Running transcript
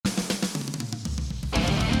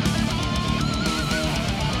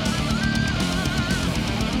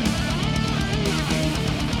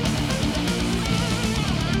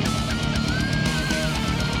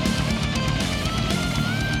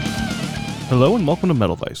Hello and welcome to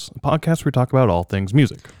Metal Vice, a podcast where we talk about all things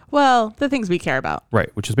music. Well, the things we care about. Right,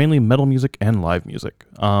 which is mainly metal music and live music.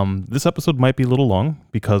 This episode might be a little long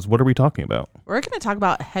because what are we talking about? We're going to talk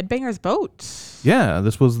about Headbangers Boat. Yeah,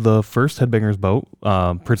 this was the first Headbangers Boat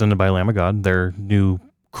presented by Lamb of God, their new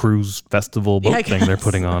cruise festival boat thing they're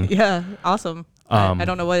putting on. Yeah, awesome. I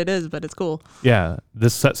don't know what it is, but it's cool. Yeah,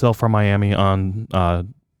 this set sail from Miami on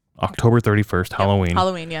October 31st, Halloween.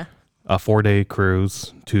 Halloween, yeah. A 4-day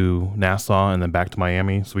cruise to Nassau and then back to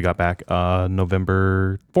Miami. So we got back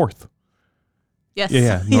November 4th. Yes.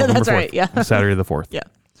 Yeah, Yeah, November that's 4th, right. Yeah. Saturday the 4th. Yeah.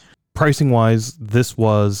 Pricing wise, this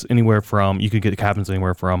was anywhere from, you could get cabins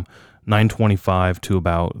anywhere from $925 to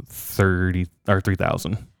about $30 or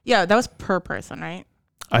 $3,000. Yeah, that was per person, right?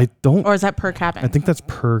 I don't. Or is that per cabin? I think that's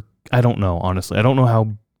per. I don't know, honestly. I don't know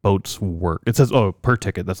how boats work. It says, per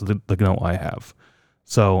ticket. That's the note I have.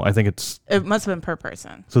 So I think it must have been per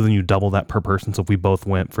person. So then you double that per person. So if we both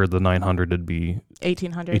went for the 900, it'd be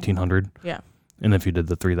 1,800. Yeah. And if you did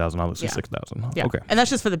the 3,000, obviously 6,000. Yeah. Okay. And that's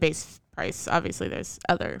just for the base price. Obviously, there's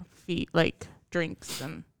other fee like drinks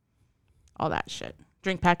and all that shit.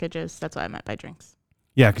 Drink packages. That's what I meant by drinks.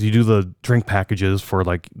 Yeah, because you do the drink packages for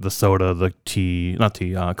like the soda, the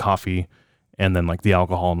coffee, and then like the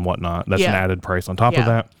alcohol and whatnot. That's an added price on top of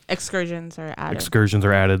that. Excursions are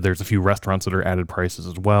added. There's a few restaurants that are added prices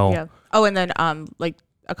as well. Yeah. Oh, and then like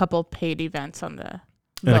a couple paid events on the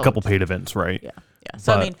boat. A couple paid events, right? Yeah. Yeah.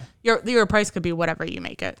 So I mean, your price could be whatever you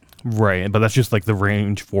make it. Right, but that's just like the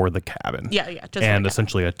range for the cabin. Yeah, yeah. Just and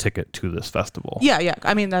essentially a ticket to this festival. Yeah, yeah.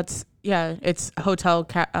 I mean, it's hotel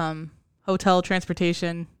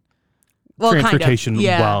transportation. Well, transportation kind of.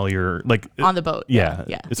 Yeah. While you're like on the boat. Yeah.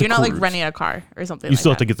 Yeah. You're not like renting a car or something. You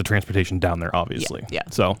still have to get the transportation down there, obviously. Yeah.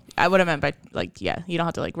 So I would have meant by you don't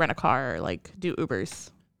have to like rent a car or like do Ubers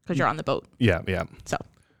because you're on the boat. Yeah, yeah. So.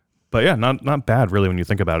 But yeah, not bad really when you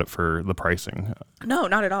think about it for the pricing. No,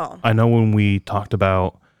 not at all. I know when we talked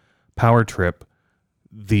about Power Trip,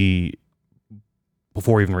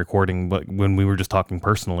 before even recording, but when we were just talking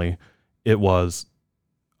personally, it was,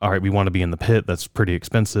 all right, we want to be in the pit. That's pretty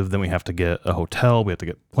expensive. Then we have to get a hotel. We have to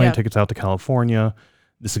get plane tickets out to California.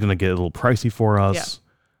 This is going to get a little pricey for us.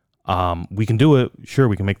 Yeah. We can do it. Sure,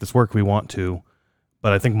 we can make this work if we want to.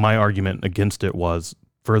 But I think my argument against it was,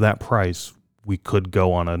 for that price, we could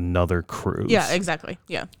go on another cruise. Yeah, exactly.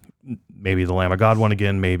 Yeah. Maybe the Lamb of God one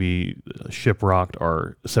again, maybe Shipwrecked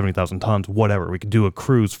or 70,000 Tons, whatever. We could do a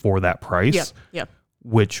cruise for that price. Yeah, yeah.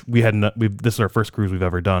 Which this is our first cruise we've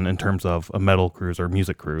ever done in terms of a metal cruise or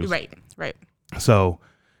music cruise. Right, right. So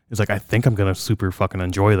it's like, I think I'm going to super fucking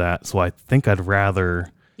enjoy that. So I think I'd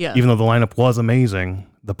rather, even though the lineup was amazing,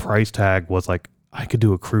 the price tag was like, I could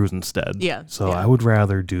do a cruise instead. Yeah. So I would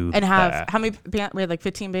rather do and have that. How many bands? We had like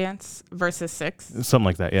 15 bands versus 6. Something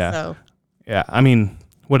like that. Yeah. So. Yeah. I mean,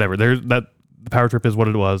 whatever. The Power Trip is what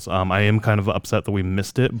it was. I am kind of upset that we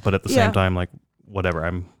missed it, but at the same time, like, whatever.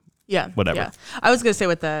 Whatever. Yeah. I was gonna say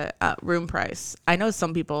with the room price, I know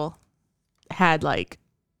some people had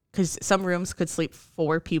because some rooms could sleep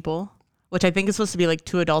 4 people, which I think is supposed to be like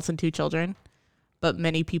 2 adults and 2 children, but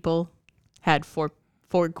many people had 4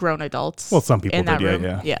 grown adults. Well, some people in that did,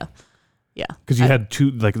 room. yeah. Yeah. Because you had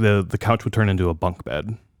 2, like the couch would turn into a bunk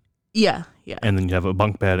bed. Yeah, yeah. And then you have a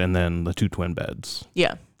bunk bed and then the 2 twin beds.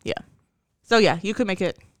 Yeah, yeah. So yeah, you could make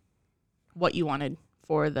it what you wanted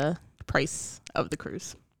for the price of the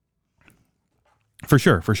cruise. For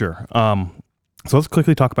sure. So let's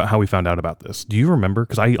quickly talk about how we found out about this. Do you remember?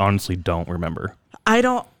 Because I honestly don't remember. I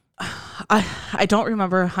don't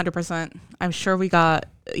remember 100%. I'm sure we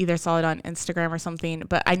either saw it on Instagram or something,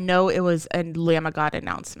 but I know it was a Lamb of God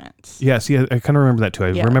announcement. Yeah, see, I kind of remember that too. I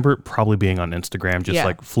remember it probably being on Instagram, just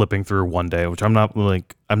like flipping through one day, which I'm not on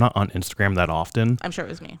Instagram that often. I'm sure it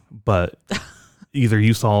was me. But either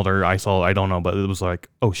you saw it or I saw it, I don't know, but it was like,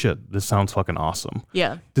 oh shit, this sounds fucking awesome.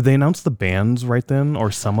 Yeah. Did they announce the bands right then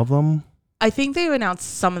or some of them? I think they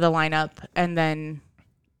announced some of the lineup, and then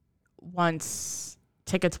once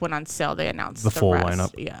tickets went on sale, they announced the full rest.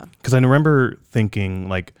 Lineup. Yeah. Because I remember thinking,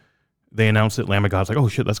 like, they announced it, Lamb of God's like, oh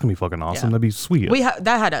shit, that's going to be fucking awesome. That'd be sweet.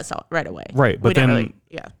 That had us out right away. Right. But then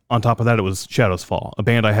on top of that, it was Shadows Fall, a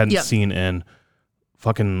band I hadn't seen in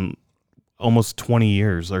fucking almost 20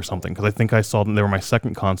 years or something. Because I think I saw them. They were my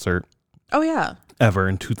second concert. Oh, yeah. Ever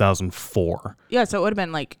in 2004. Yeah. So it would have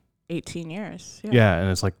been like 18 years. Yeah. And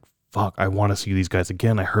it's like, fuck, I want to see these guys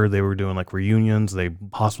again. I heard they were doing like reunions. They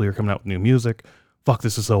possibly are coming out with new music. Fuck,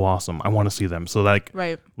 this is so awesome. I want to see them. So like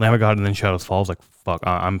Lamb of God and then Shadows Fall, like, fuck,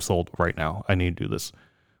 I'm sold right now. I need to do this.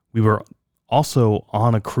 We were also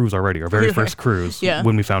on a cruise already, our very first cruise,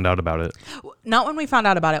 when we found out about it. Not when we found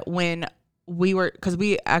out about it, when we were, because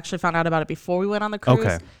we actually found out about it before we went on the cruise.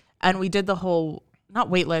 Okay. and we did the whole not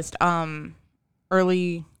wait list,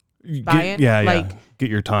 early buy-in. Get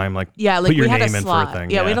your time, like like put your we had name a in slot. for a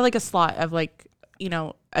thing. Yeah, we had like a slot of like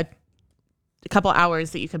a couple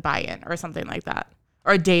hours that you could buy in or something like that,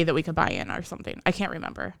 or a day that we could buy in or something. I can't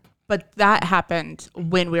remember, but that happened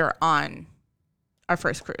when we were on our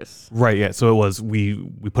first cruise. Right. Yeah. So it was we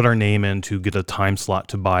put our name in to get a time slot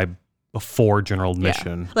to buy before general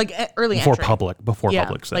admission, like early before entry. public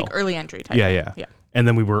sale, like early entry type. Yeah. And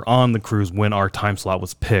then we were on the cruise when our time slot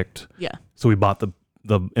was picked. Yeah. So we bought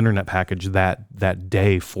the internet package that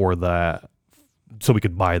day for that, so we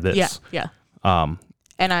could buy this. Yeah.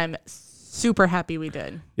 And I'm super happy we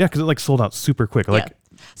did. Yeah, because it like sold out super quick.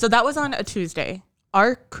 So that was on a Tuesday.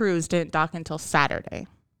 Our cruise didn't dock until Saturday.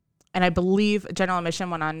 And I believe general admission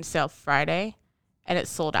went on sale Friday, and it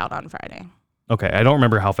sold out on Friday. Okay, I don't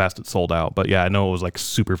remember how fast it sold out, but yeah, I know it was like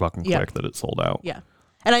super fucking quick that it sold out. Yeah,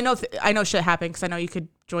 and I know shit happened because I know you could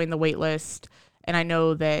join the wait list, and I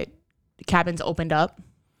know that cabins opened up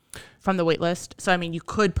from the wait list. So I mean, you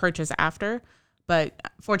could purchase after, but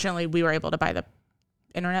fortunately, we were able to buy the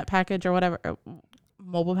internet package or whatever,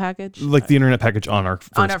 mobile package, like the internet package on our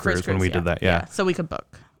first cruise when we did that. Yeah, so we could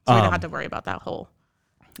book, so we don't have to worry about that whole.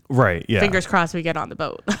 Right. Yeah. Fingers crossed we get on the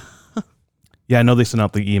boat. Yeah, I know they sent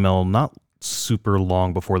out the email not super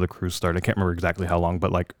long before the cruise started. I can't remember exactly how long,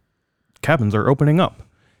 but like cabins are opening up.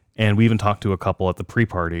 And we even talked to a couple at the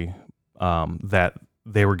pre-party that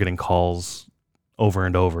they were getting calls over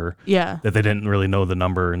and over. Yeah. That they didn't really know the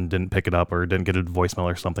number and didn't pick it up or didn't get a voicemail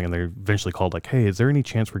or something. And they eventually called like, hey, is there any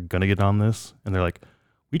chance we're going to get on this? And they're like,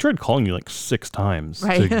 we tried calling you like 6 times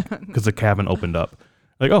because the cabin opened up.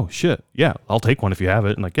 Like, oh, shit. Yeah, I'll take one if you have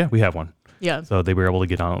it. And like, yeah, we have one. Yeah. So they were able to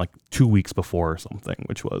get on it like 2 weeks before or something,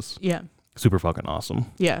 which was super fucking awesome.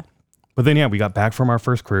 Yeah. But then, we got back from our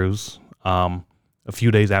first cruise. A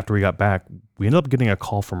few days after we got back, we ended up getting a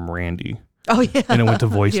call from Randy. Oh, yeah. And it went to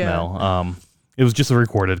voicemail. Yeah. It was just a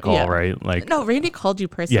recorded call, right? Like, no, Randy called you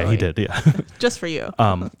personally. Yeah, he did. Yeah. Just for you.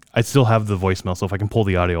 I still have the voicemail, so if I can pull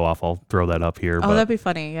the audio off, I'll throw that up here. Oh, that'd be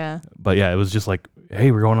funny. Yeah. But yeah, it was just like,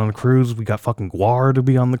 hey, we're going on a cruise. We got fucking Guar to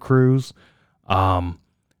be on the cruise.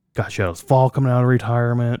 Got Shadows Fall coming out of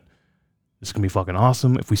retirement. This is going to be fucking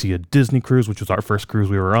awesome. If we see a Disney cruise, which was our first cruise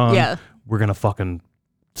we were on, we're going to fucking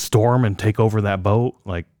storm and take over that boat.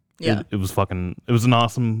 Like, it was an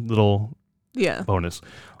awesome little bonus.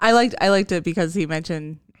 I liked it because he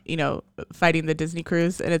mentioned, fighting the Disney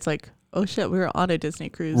cruise, and it's like, oh shit, we were on a Disney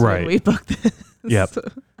cruise when we booked this. Yep.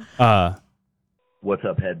 What's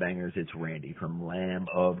up, Headbangers? It's Randy from Lamb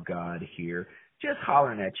of God here. Just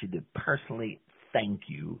hollering at you to personally thank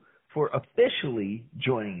you for officially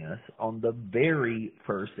joining us on the very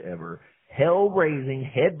first ever hell-raising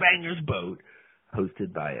Headbangers boat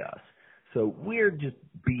hosted by us. So we're just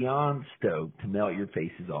beyond stoked to melt your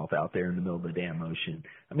faces off out there in the middle of the damn ocean.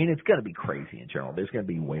 I mean, it's going to be crazy in general. There's going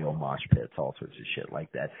to be whale mosh pits, all sorts of shit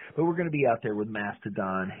like that. But we're going to be out there with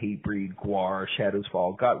Mastodon, Hatebreed, Guar, Shadows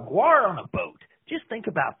Fall. Got Guar on a boat. Just think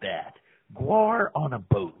about that. Guar on a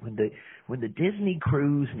boat. When the Disney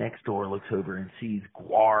cruise next door looks over and sees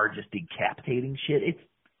Guar just decapitating shit, it's,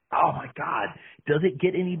 oh my God. Does it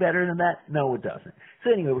get any better than that? No, it doesn't.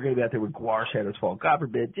 So anyway, we're going to be out there with Guar, Shadows Fall, God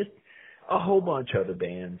forbid, just a whole bunch of other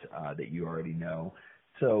bands that you already know.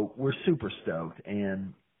 So we're super stoked,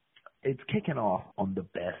 and it's kicking off on the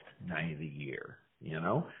best night of the year,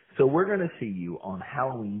 So we're going to see you on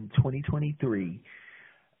Halloween 2023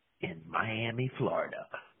 in Miami, Florida,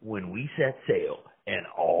 when we set sail and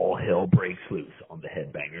all hell breaks loose on the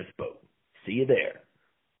Headbangers boat. See you there.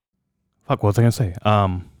 Fuck, what was I going to say?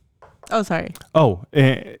 Oh, sorry. Oh,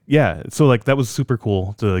 yeah. So like that was super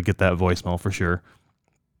cool to get that voicemail for sure.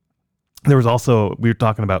 There was also, we were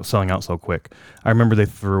talking about selling out so quick. I remember they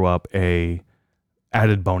threw up a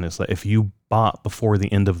added bonus that if you bought before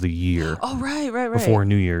the end of the year, right, before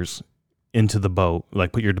New Year's, into the boat,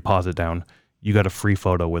 like put your deposit down, you got a free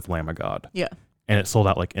photo with Lamb of God. Yeah. And it sold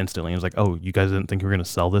out like instantly. It was like, oh, you guys didn't think you were going to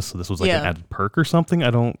sell this, so this was like an added perk or something.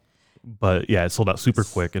 But yeah, it sold out super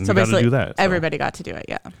quick, and so we got to do that. So. Everybody got to do it.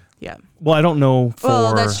 Yeah. Well, I don't know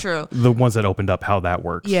for that's true. The ones that opened up how that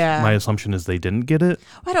works. Yeah. My assumption is they didn't get it.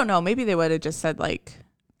 I don't know. Maybe they would have just said like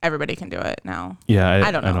everybody can do it now. Yeah,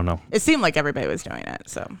 I don't know. It seemed like everybody was doing it.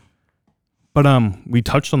 So. But we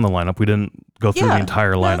touched on the lineup. We didn't go through the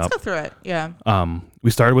entire lineup. Let's go through it. Yeah.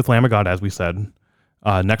 We started with Lamb of God, as we said.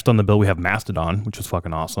 Next on the bill, we have Mastodon, which is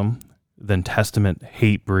fucking awesome. Then Testament,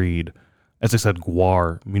 Hatebreed, as I said,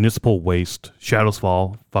 Guar, Municipal Waste, Shadows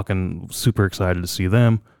Fall, fucking super excited to see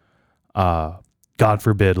them. God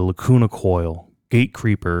forbid, Lacuna Coil, Gate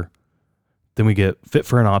Creeper. Then we get Fit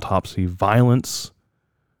for an Autopsy, Violence,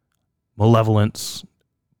 Malevolence,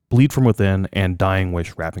 Bleed From Within, and Dying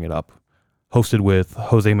Wish wrapping it up. Hosted with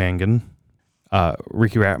Jose Mangan,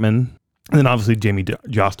 Ricky Ratman, and then obviously Jamie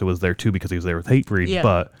Josta was there too because he was there with Hatebreed,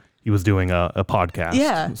 but he was doing a podcast.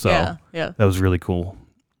 Yeah. So yeah. that was really cool.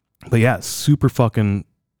 But yeah, super fucking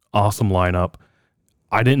awesome lineup.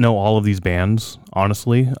 I didn't know all of these bands,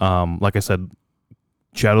 honestly. Like I said,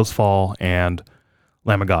 Shadows Fall and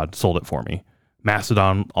Lamb of God sold it for me.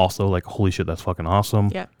 Mastodon also, like, holy shit, that's fucking awesome.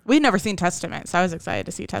 Yeah. We'd never seen Testament, so I was excited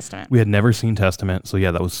to see Testament. We had never seen Testament, so yeah,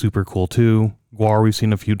 that was super cool too. Guar we've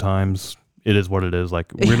seen a few times. It is what it is.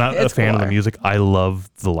 Like, we're not a fan of the music. I love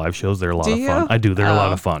the live shows. They're a lot of fun. I do. They're a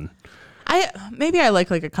lot of fun. Maybe I like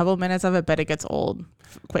a couple minutes of it, but it gets old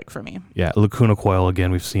quick for me. Yeah, Lacuna Coil,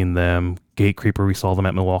 again, we've seen them. Gate Creeper, we saw them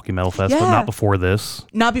at Milwaukee Metal Fest, but not before this.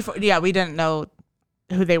 Not before. Yeah, we didn't know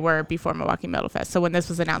who they were before Milwaukee Metal Fest. So when this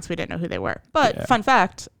was announced, we didn't know who they were. But fun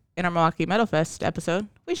fact, in our Milwaukee Metal Fest episode,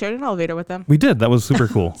 we shared an elevator with them. We did. That was super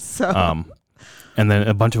cool. So, and then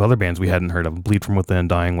a bunch of other bands we hadn't heard of. Bleed From Within,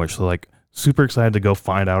 Dying Wish. So like super excited to go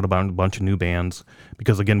find out about a bunch of new bands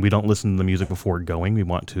because again, we don't listen to the music before going. We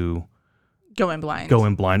want to go in blind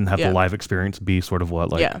and have the live experience be sort of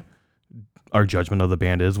what our judgment of the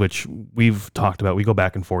band is, which we've talked about. We go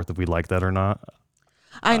back and forth if we like that or not.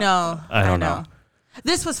 I know. I don't know.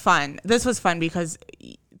 This was fun. Because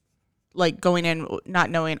like going in not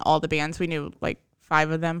knowing all the bands, we knew like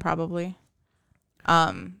 5 of them probably.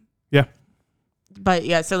 Yeah. But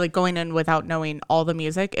yeah, so like going in without knowing all the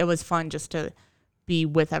music, it was fun just to be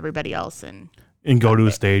with everybody else and go to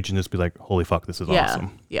a stage and just be like, holy fuck, this is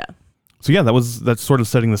awesome. Yeah. So yeah, that's sort of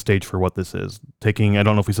setting the stage for what this is. Taking, I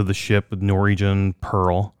don't know if we said the ship, Norwegian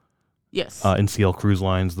Pearl. Yes. NCL Cruise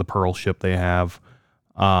Lines, the Pearl ship they have.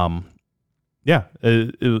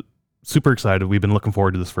 Super excited. We've been looking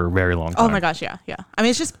forward to this for a very long time. Oh my gosh, yeah. I mean,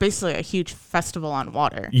 it's just basically a huge festival on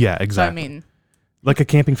water. Yeah, exactly. So, I mean, like a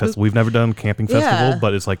camping festival. We've never done a camping festival,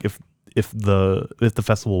 but it's like if the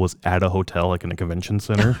festival was at a hotel, like in a convention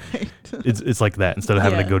center, it's like that instead of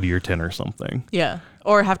having to go to your tent or something. Yeah,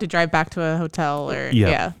 or have to drive back to a hotel or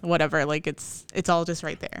whatever. Like it's all just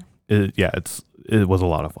right there. It was a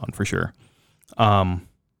lot of fun for sure.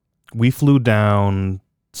 We flew down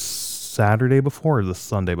Saturday before or the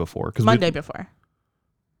Sunday before? Monday before.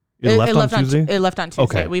 It left on Tuesday? It left on Tuesday.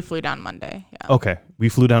 Okay. We flew down Monday. Yeah. Okay. We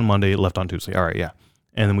flew down Monday. It left on Tuesday. All right. Yeah.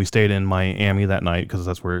 And then we stayed in Miami that night because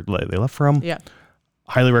that's where they left from. Yeah.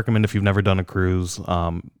 Highly recommend if you've never done a cruise,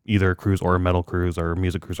 either a cruise or a metal cruise or a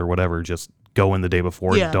music cruise or whatever, just go in the day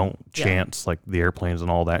before. Yeah. Don't chance like the airplanes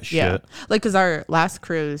and all that shit. Yeah. Like, because our last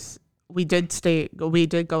cruise, we did go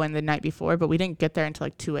in the night before, but we didn't get there until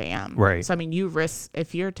like 2 a.m. Right. So, I mean, you risk,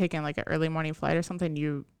 if you're taking like an early morning flight or something,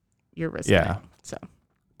 you're risking it. So.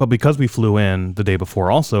 But because we flew in the day before,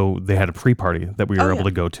 also, they had a pre-party that we were able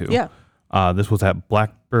to go to. Yeah. This was at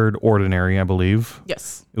Blackbird Ordinary, I believe.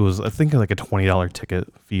 Yes. It was, I think, like a $20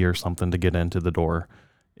 ticket fee or something to get into the door.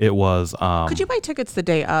 It was... could you buy tickets the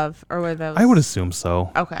day of, or were those... I would assume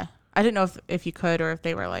so. Okay. I didn't know if you could, or if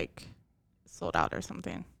they were, like, sold out or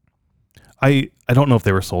something. I don't know if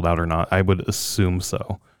they were sold out or not. I would assume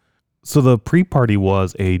so. So the pre-party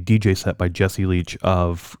was a DJ set by Jesse Leach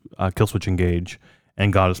of Killswitch Engage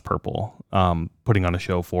and Goddess Purple, putting on a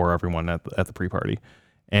show for everyone at the pre-party.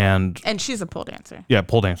 And she's a pole dancer. Yeah,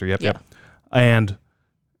 pole dancer. Yep. And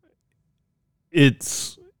it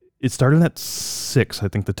started at 6, I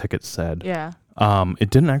think the ticket said. Yeah. It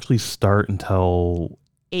didn't actually start until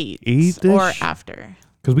 8 or after.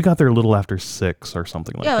 Because we got there a little after 6 or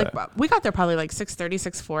something like that. Yeah, like we got there probably like 6:30,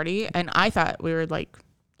 6:40, and I thought we were like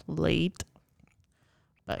late.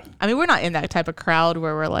 But I mean, we're not in that type of crowd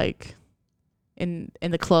where we're like in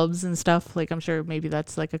the clubs and stuff. Like, I'm sure maybe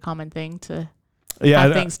that's like a common thing to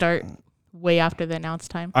have things start way after the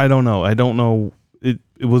announced time. I don't know. It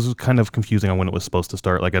was kind of confusing on when it was supposed to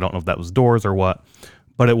start. Like, I don't know if that was doors or what.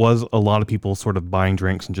 But it was a lot of people sort of buying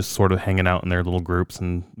drinks and just sort of hanging out in their little groups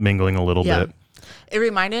and mingling a little bit. It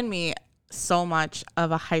reminded me so much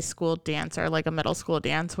of a high school dance or like a middle school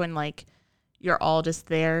dance when like you're all just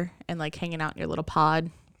there and like hanging out in your little pod.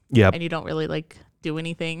 Yeah. And you don't really like do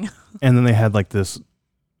anything. And then they had like this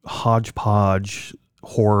hodgepodge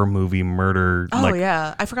horror movie murder.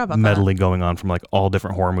 I forgot about medley going on from like all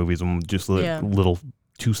different horror movies and just like little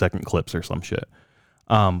 2-second clips or some shit.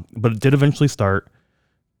 But it did eventually start.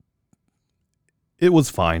 It was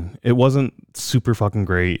fine. It wasn't super fucking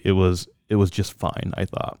great. It was just fine, I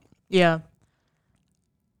thought. Yeah.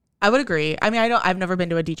 I would agree. I mean, I've never been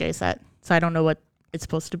to a DJ set, so I don't know what it's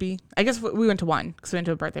supposed to be. I guess we went to one because we went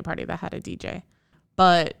to a birthday party that had a DJ.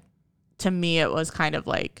 But to me, it was kind of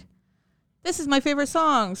like this is my favorite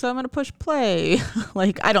song, so I'm going to push play.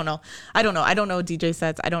 Like, I don't know. I don't know DJ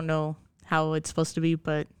sets. I don't know how it's supposed to be,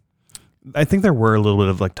 but I think there were a little bit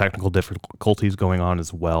of like technical difficulties going on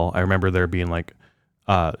as well. I remember there being like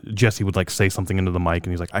Jesse would like say something into the mic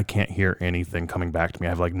and he's like, I can't hear anything coming back to me. I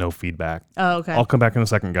have like no feedback. Oh, okay. I'll come back in a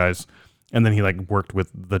second, guys. And then he like worked with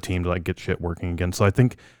the team to like get shit working again. So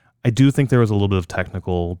I do think there was a little bit of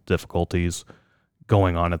technical difficulties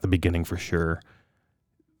going on at the beginning for sure.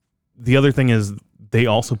 The other thing is they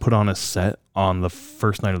also put on a set on the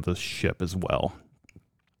first night of the ship as well.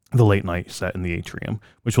 The late night set in the atrium,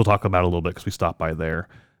 which we'll talk about a little bit because we stopped by there.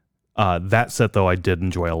 That set though, I did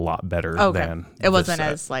enjoy a lot better than it wasn't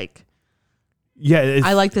set. As like, yeah,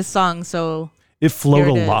 I like this song, so it flowed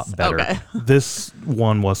a lot better. Okay. This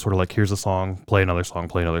one was sort of like, here's a song, play another song,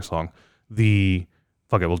 play another song.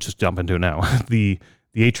 Fuck it, we'll just jump into it now. The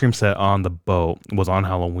atrium set on the boat was on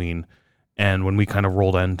Halloween, and when we kind of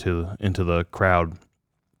rolled into the crowd,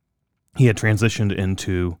 he had transitioned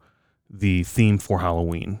into the theme for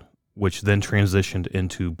Halloween, which then transitioned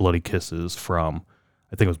into Bloody Kisses from,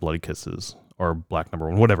 I think it was Bloody Kisses or Black Number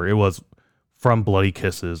One, whatever. It was from Bloody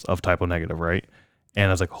Kisses of Typo Negative, right? And I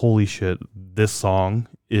was like, holy shit, this song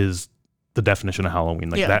is the definition of Halloween.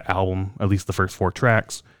 Like that album, at least the first 4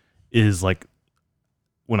 tracks, is like,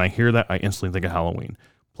 when I hear that, I instantly think of Halloween.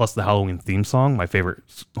 Plus the Halloween theme song, my favorite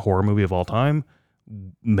horror movie of all time,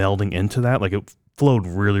 melding into that, like it flowed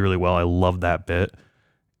really, really well. I love that bit.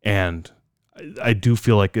 And I do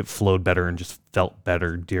feel like it flowed better and just felt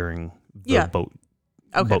better during the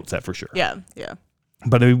boat set for sure. Yeah.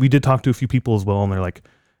 But we did talk to a few people as well, and they're like,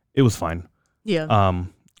 it was fine. Yeah.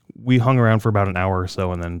 We hung around for about an hour or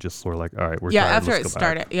so, and then just sort of like, all right, we're tired. After it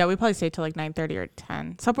started. Yeah, we probably stayed till like 9:30 or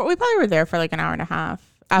 10. So we probably were there for like an hour and a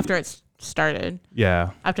half after it started.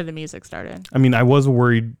 Yeah. After the music started. I mean, I was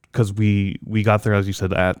worried because we got there, as you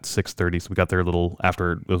said, at 6:30. So we got there a little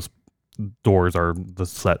after those doors are the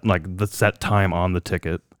set time on the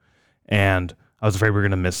ticket, and I was afraid we were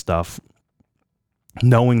gonna miss stuff.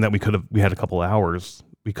 Knowing that we had a couple of hours,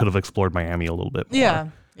 we could have explored Miami a little bit more. Yeah.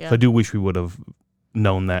 So I do wish we would have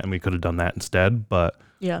known that and we could have done that instead, but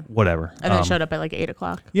whatever. And then showed up at like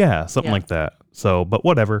 8:00. Yeah, something like that. So, but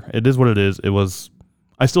whatever. It is what it is.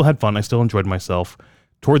 I still had fun. I still enjoyed myself.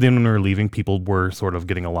 Toward the end when we were leaving, people were sort of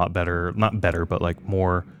getting a lot better, not better, but like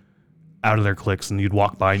more out of their clicks, and you'd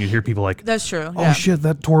walk by and you'd hear people like, that's true. Oh shit,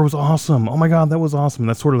 that tour was awesome. Oh my God, that was awesome. And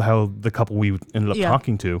that's sort of how the couple we ended up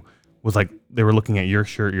talking to was like, they were looking at your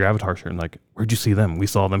shirt, your Avatar shirt, and like, where'd you see them? We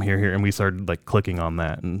saw them here. And we started like clicking on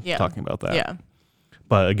that and talking about that. Yeah.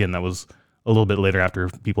 But again, that was a little bit later after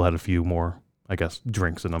people had a few more, I guess,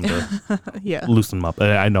 drinks in them to loosen them up.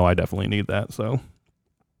 I know I definitely need that. So,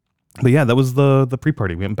 but yeah, that was the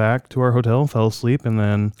pre-party. We went back to our hotel, fell asleep, and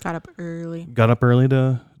then got up early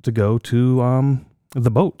to go to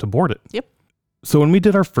the boat to board it. Yep. So when we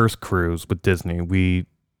did our first cruise with Disney, we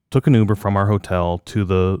took an Uber from our hotel to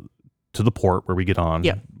the port where we get on.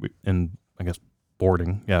 Yeah. And I guess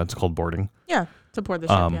boarding. Yeah, it's called boarding. Yeah, to board the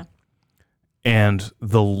ship. Yeah. And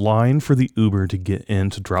the line for the Uber to get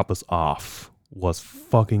in to drop us off was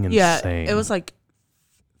fucking insane. Yeah, it was like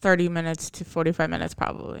 30 minutes to 45 minutes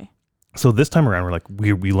probably. So this time around, we're like,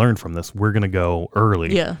 we learned from this. We're gonna go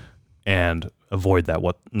early. Yeah. And avoid that.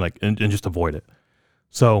 And just avoid it.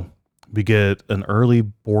 So we get an early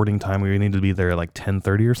boarding time. We need to be there at like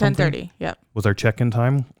 10:30 or something. 10:30. Yeah. Was our check-in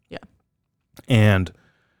time. Yeah. And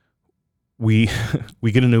we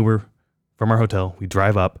get an Uber from our hotel. We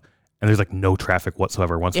drive up. And there's like no traffic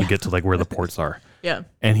whatsoever once we get to like where the ports are. Yeah.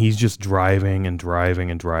 And he's just driving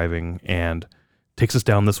and takes us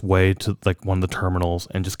down this way to like one of the terminals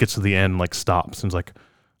and just gets to the end and like stops and is like,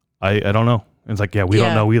 I don't know. And it's like, we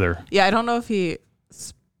don't know either. Yeah, I don't know if he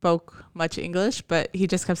spoke much English, but he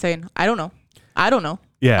just kept saying, I don't know.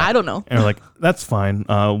 Yeah. I don't know. And we're like, that's fine.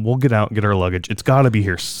 We'll get out and get our luggage. It's got to be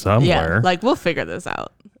here somewhere. Yeah, like we'll figure this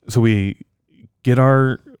out. So we get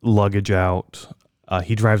our luggage out.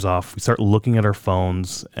 He drives off. We start looking at our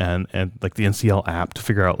phones and like the NCL app to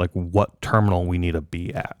figure out like what terminal we need to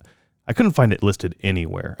be at. I couldn't find it listed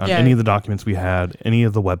anywhere on any of the documents we had, any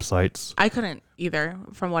of the websites. I couldn't either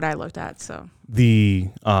from what I looked at. So the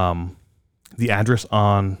address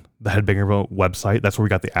on the Headbanger website, that's where we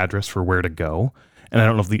got the address for where to go. And I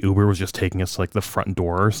don't know if the Uber was just taking us to like the front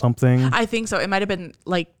door or something. I think so. It might have been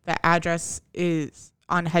like the address is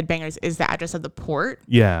on Headbangers is the address of the port.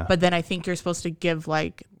 Yeah. But then I think you're supposed to give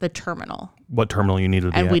like the terminal. What terminal you needed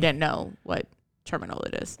to be and at. we didn't know what terminal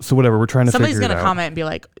it is. So whatever, we're trying to Somebody's figure it out. Somebody's going to comment and be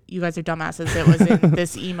like, you guys are dumbasses. It was in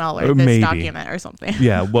this email or this document or something.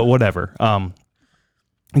 Yeah, well, whatever.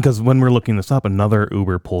 Because when we're looking this up, another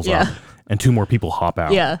Uber pulls up and 2 more people hop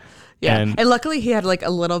out. Yeah. Yeah. And luckily he had like a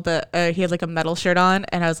little bit, he had like a metal shirt on,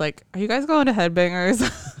 and I was like, are you guys going to Headbangers?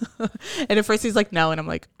 And at first he's like, no. And I'm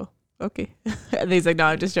like, oh, okay. And he's like, no,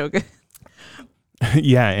 I'm just joking.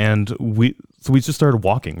 yeah, and we just started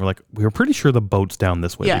walking. We were pretty sure the boat's down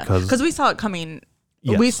this way Yeah. because we saw it coming.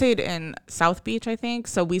 Yes. We stayed in South Beach, I think.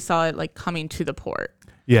 So we saw it like coming to the port.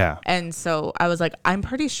 Yeah. And so I was like, I'm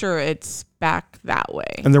pretty sure it's back that way.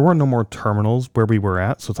 And there were no more terminals where we were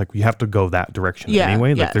at. So it's like, we have to go that direction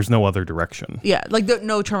anyway. Like there's no other direction. Yeah. Like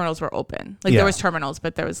no terminals were open. Like there was terminals,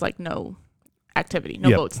 but there was like no activity, no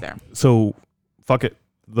boats there. So fuck it.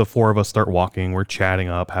 The four of us start walking. We're chatting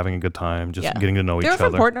up, having a good time, just getting to know each other.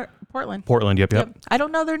 They were from Portland. Portland, yep. I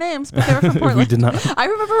don't know their names, but they were from Portland. We did not. I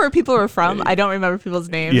remember where people were from. I don't remember people's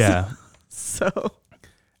names. Yeah. So...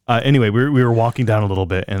 anyway, we were walking down a little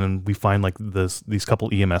bit, and then we find like these couple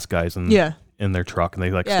EMS guys in their truck, and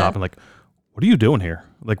they like stop and like, what are you doing here?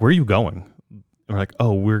 Like, where are you going? And we're like,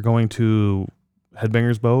 oh, we're going to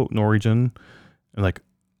Headbangers boat, Norwegian. And like,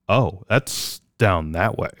 oh, that's down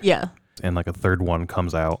that way. Yeah. And like a third one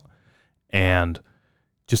comes out and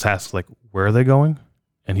just asks like, where are they going?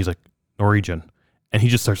 And he's like, Norwegian. And he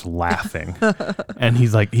just starts laughing. And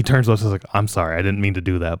he's like, he turns to us and is like, I'm sorry, I didn't mean to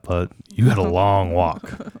do that, but you had a long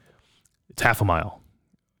walk. It's half a mile.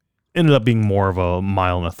 Ended up being more of a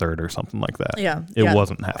mile and a third or something like that. Yeah. It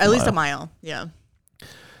wasn't half a mile. At least a mile. Yeah.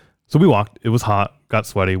 So we walked. It was hot, got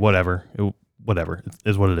sweaty, whatever. Whatever. It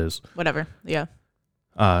is what it is. Whatever. Yeah.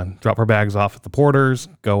 Drop our bags off at the porters,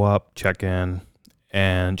 go up, check in,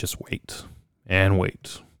 and just wait and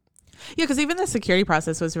wait. Yeah, because even the security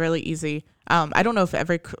process was really easy. I don't know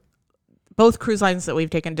if both cruise lines that we've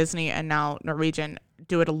taken, Disney and now Norwegian,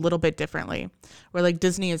 do it a little bit differently. Where like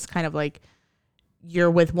Disney is kind of like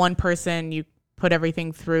you're with one person, you put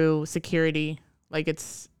everything through security. Like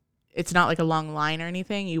it's not like a long line or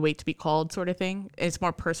anything. You wait to be called sort of thing. It's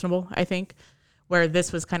more personable, I think. Where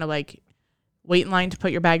this was kind of like wait in line to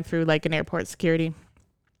put your bag through like an airport security.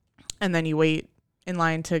 And then you wait in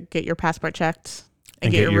line to get your passport checked.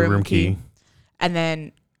 And get your room key. And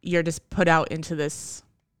then you're just put out into this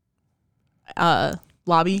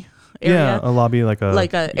lobby area. Yeah, a lobby like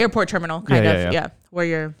a airport terminal kind of. Yeah. Where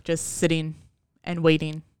you're just sitting and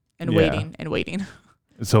waiting and waiting and waiting.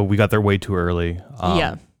 So we got there way too early.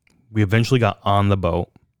 We eventually got on the boat.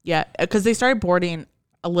 Yeah, because they started boarding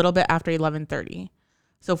a little bit after 11:30.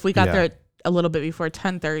 So if we got there a little bit before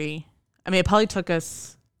 10:30, I mean, it probably took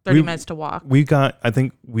us 30 minutes to walk. I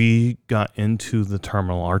think we got into the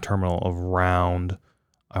terminal, our terminal, around,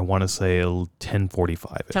 I want to say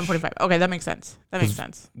 10:45. 10:45. Okay, that makes sense.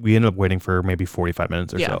 We ended up waiting for maybe 45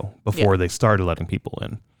 minutes or so before they started letting people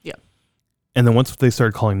in. Yeah. And then once they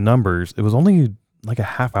started calling numbers, it was only like a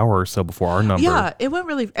half hour or so before our number. Yeah, it went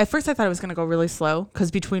really, at first I thought it was going to go really slow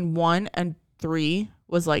because between 1 and 3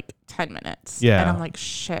 was like 10 minutes. Yeah. And I'm like,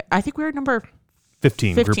 shit. I think we were number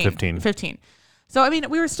 15, group 15. 15. So, I mean,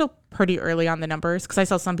 we were still pretty early on the numbers because I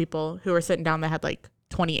saw some people who were sitting down that had like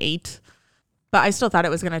 28. But I still thought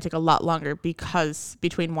it was going to take a lot longer because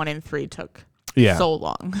between 1 and 3 took so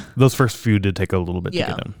long. Those first few did take a little bit to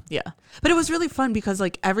get in. Yeah. But it was really fun because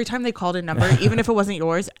like every time they called a number, even if it wasn't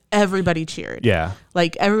yours, everybody cheered. Yeah.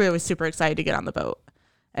 Like everybody was super excited to get on the boat.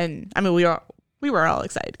 And I mean, we were all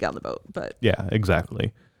excited to get on the boat, but yeah,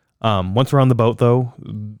 exactly. Once we're on the boat though,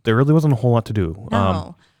 there really wasn't a whole lot to do.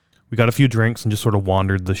 No. We got a few drinks and just sort of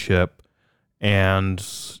wandered the ship. And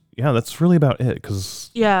yeah, that's really about it.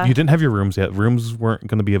 Because you didn't have your rooms yet. Rooms weren't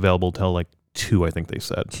going to be available till like 2, I think they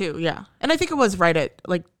said. 2, yeah. And I think it was right at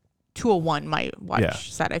like 2:01, my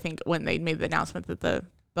watch said, I think, when they made the announcement that the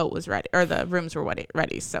boat was ready or the rooms were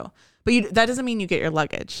ready. So, but that doesn't mean you get your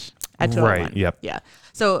luggage at 2:01. Right, yep. Yeah.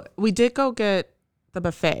 So we did go get the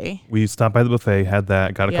buffet. We stopped by the buffet, had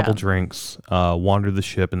that, got a couple drinks, wandered the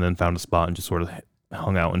ship, and then found a spot and just sort of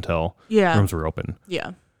hung out until rooms were open.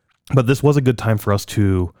 Yeah. But this was a good time for us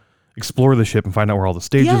to explore the ship and find out where all the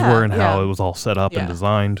stages were and how it was all set up and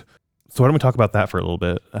designed. So why don't we talk about that for a little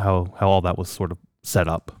bit, how all that was sort of set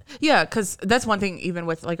up. Yeah, because that's one thing, even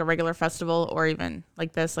with like a regular festival or even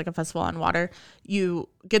like this, like a festival on water, you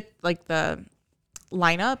get like the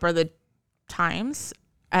lineup or the times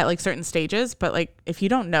at like certain stages, but like if you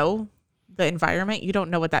don't know the environment, you don't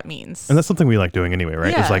know what that means. And that's something we like doing anyway,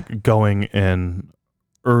 right? Yeah. It's like going in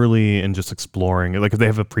early and just exploring. Like if they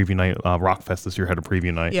have a preview night, Rockfest this year had a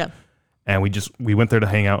preview night. Yeah. And we went there to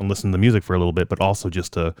hang out and listen to the music for a little bit, but also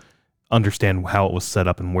just to understand how it was set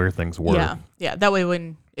up and where things were. Yeah. Yeah. That way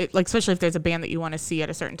when it, like, especially if there's a band that you want to see at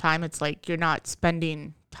a certain time, it's like you're not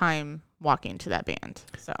spending time walking to that band.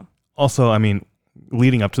 So also, I mean,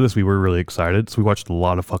 leading up to this, we were really excited. So we watched a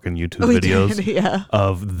lot of fucking YouTube videos yeah.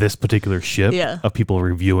 of this particular ship, Yeah. of people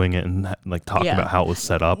reviewing it and like talking Yeah. about how it was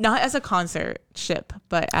set up. Not as a concert ship,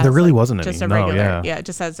 but as There really like, wasn't just any. a No, regular, yeah.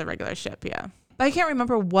 just as a regular ship, yeah. But I can't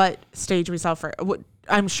remember what stage we saw for.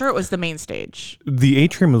 I'm sure it was the main stage. The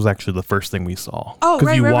atrium was actually the first thing we saw. Oh,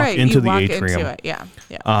 right, you right, walk right. into you the walk atrium. into it, yeah.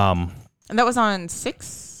 And that was on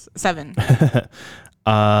 6, 7.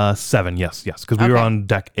 7, yes, because we were Okay. on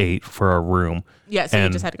deck 8 for our room. Yeah, so you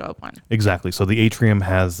And- just had to go up one. Exactly. So the atrium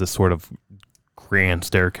has this sort of grand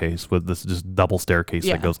staircase with this just double staircase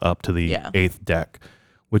Yeah. that goes up to the Yeah. 8th deck,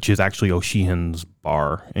 which is actually O'Sheehan's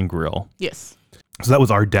bar and grill. Yes. So that was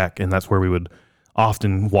our deck, and that's where we would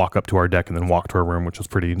often walk up to our deck and then walk to our room, which was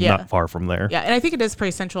pretty Yeah. not far from there. Yeah, and I think it is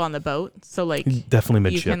pretty central on the boat, so like Definitely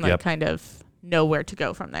you midship. can like Yep. kind of know where to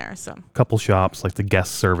go from there. So Couple shops, like the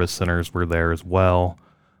guest service centers were there as well.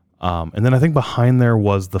 And then I think behind there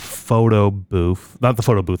was the photo booth, not the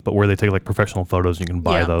photo booth, but where they take like professional photos. You can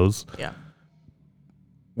buy Yeah. those. yeah,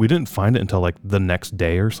 We didn't find it until like the next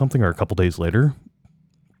day or something, or a couple days later.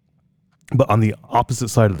 But on the opposite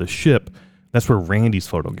side of the ship, that's where Randy's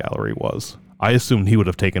photo gallery was. I assumed he would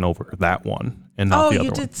have taken over that one and not the other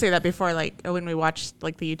you one. did say that before, like when we watched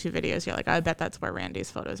like the YouTube videos. You're like, I bet that's where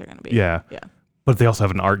Randy's photos are going to be. Yeah. yeah, But they also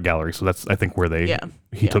have an art gallery, so that's I think where Yeah.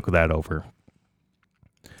 he Yeah. took that over.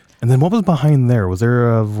 And then what was behind there? Was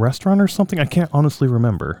there a restaurant or something? I can't honestly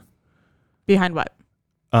remember. Behind what?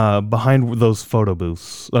 Behind those photo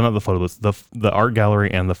booths, not the photo booths, the art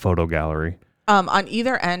gallery and the photo gallery. On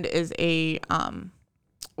either end is a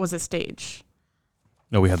was a stage.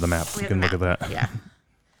 No, we had the map. We You had can the look at map, that. Yeah,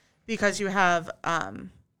 because you have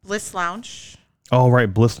Bliss Lounge Oh,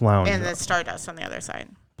 right, Bliss Lounge. and the Stardust on the other side.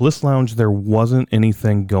 Bliss Lounge, there wasn't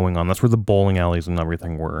anything going on. That's where the bowling alleys and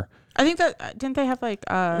everything were. I think that didn't they have like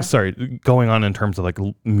Sorry, going on in terms of like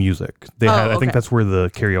music. They had. I think okay. that's where the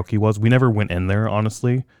karaoke was. We never went in there,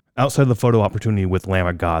 honestly. Outside the photo opportunity with Lamb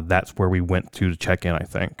of God, that's where we went to check in, I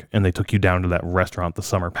think. And they took you down to that restaurant, the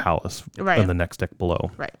Summer Palace, Right. on the next deck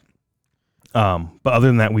below. right. But other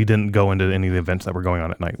than that, we didn't go into any of the events that were going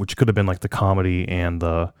on at night, which could have been like the comedy and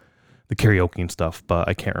the karaoke and stuff, but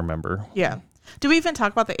I can't remember. Yeah. Do we even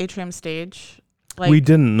talk about the atrium stage? Like We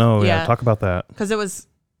didn't know. Yeah, yeah. talk about that. because it was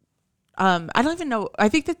I don't even know. I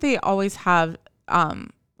think that they always have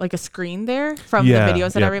like a screen there from Yeah, the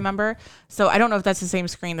videos that I yep. remember. So I don't know if that's the same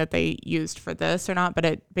screen that they used for this or not, but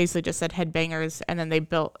it basically just said Headbangers, and then they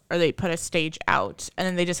put a stage out, and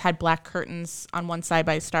then they just had black curtains on one side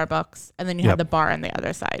by Starbucks, and then you Yep. had the bar on the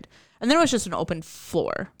other side. And then it was just an open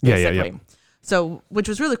floor, Yeah, basically. yeah, yep. So, which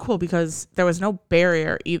was really cool because there was no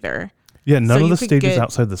barrier either. Yeah, none So of you the could stages get-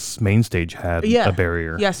 outside the main stage had a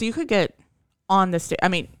barrier. Yeah, so you could get on the stage. I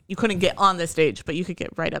mean, you couldn't get on the stage, but you could get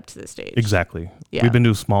right up to the stage. Exactly. Yeah. We've been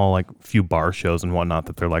to small, like, few bar shows and whatnot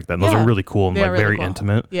that they're like that. And those Yeah. are really cool and They like are really very cool.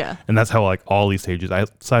 intimate. Yeah. And that's how like all these stages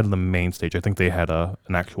outside of the main stage, I think they had an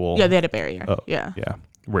actual Yeah, they had a barrier. Yeah.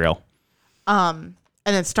 rail. And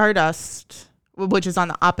then Stardust, which is on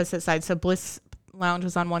the opposite side. So Bliss Lounge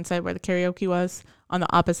was on one side where the karaoke was. On the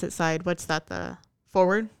opposite side, what's that? The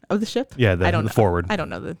forward of the ship? Yeah, I don't the know. forward, I don't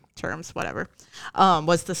know the terms. Whatever.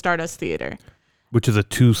 Was the Stardust Theater? which is a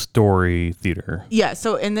 2-story theater. Yeah.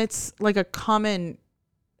 So and it's like a common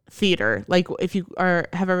theater. Like if you have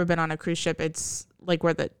ever been on a cruise ship, it's like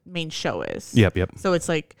where the main show is. Yep. So it's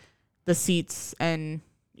like the seats and,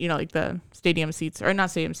 like the stadium seats, or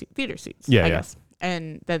not stadium seats, theater seats, Yeah, I yeah. guess.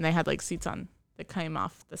 And then they had like seats on that came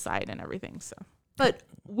off the side and everything. So, but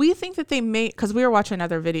we think that they may, because we were watching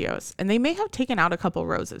other videos, and they may have taken out a couple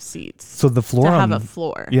rows of seats So the floor to on have a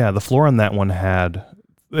floor. Yeah, the floor on that one had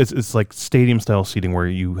it's like stadium style seating where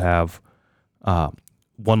you have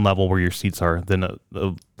one level where your seats are, then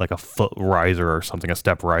like a foot riser or something, a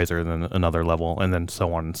step riser, and then another level, and then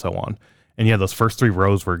so on and so on. And yeah, those first 3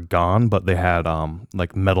 rows were gone, but they had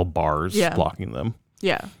like metal bars Yeah. blocking them.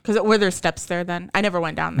 Yeah. Because were there steps there then? I never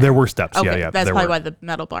went down there. There were steps. Okay, Yeah. that's there probably were. why the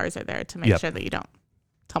metal bars are there, to make Yep. sure that you don't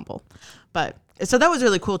tumble. But so that was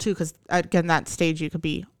really cool too, because again, that stage, you could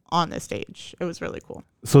be on the stage. It was really cool.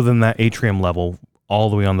 So then that atrium level, all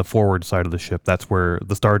the way on the forward side of the ship, that's where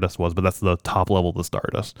the Stardust was, but that's the top level of the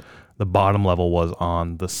Stardust. The bottom level was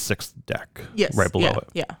on the 6th deck, Yes. right below it.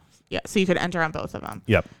 Yeah. So you could enter on both of them.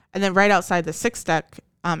 Yep. And then right outside the 6th deck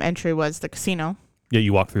entry was the casino. Yeah,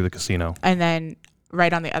 you walk through the casino, And then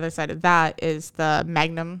right on the other side of that is the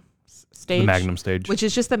Magnum stage. the Magnum stage. Which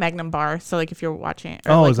is just the Magnum bar. So like if you're watching.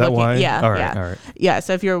 Oh, like is that looking, why? Yeah. All right. Yeah. All right. Yeah.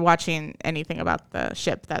 So if you're watching anything about the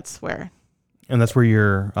ship, that's where. And that's where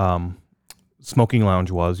your smoking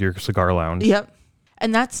lounge was, your cigar lounge. Yep.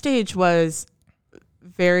 And that stage was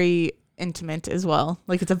very intimate as well.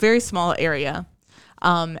 Like it's a very small area.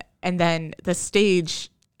 And then the stage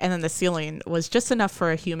and then the ceiling was just enough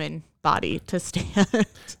for a human body to stand.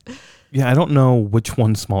 Yeah, I don't know which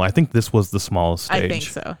one's small. I think this was the smallest stage. I think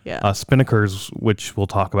so, yeah. Spinnakers, which we'll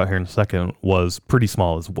talk about here in a second, was pretty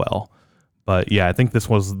small as well. But yeah, I think this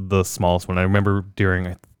was the smallest one. I remember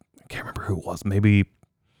I can't remember who it was. Maybe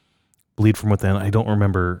Bleed From Within. I don't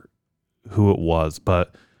remember who it was,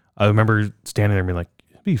 but I remember standing there and being like,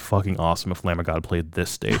 it'd be fucking awesome if Lamb of God played this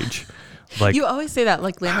stage. Like, you always say that,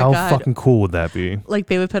 like Lamb how of God. fucking cool would that be? Like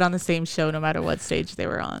they would put on the same show no matter what stage they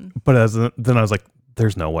were on. But then I was like,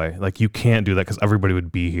 there's no way. Like, you can't do that because everybody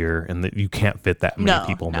would be here and you can't fit that many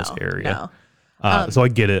people in this area. No. So I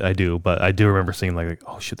get it. I do. But I do remember seeing like,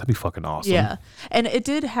 oh shit, that'd be fucking awesome. Yeah. And it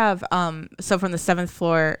did have, so from the 7th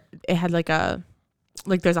floor, it had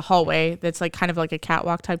there's a hallway that's like kind of like a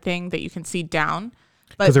catwalk type thing that you can see down.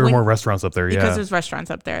 Because there were more restaurants up there, yeah. Because there's restaurants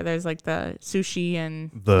up there. There's like the sushi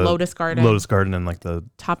and the Lotus Garden. Lotus Garden and like the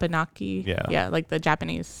Tapenaki. Yeah. Yeah, like the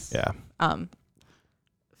Japanese yeah.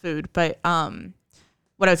 Food. But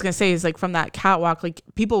what I was going to say is like from that catwalk, like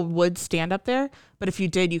people would stand up there, but if you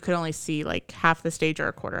did, you could only see like half the stage or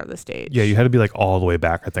a quarter of the stage. Yeah, you had to be like all the way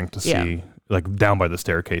back, I think, to see like down by the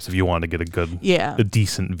staircase if you wanted to get a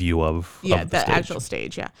decent view of the actual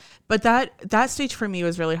stage. Yeah. But that stage for me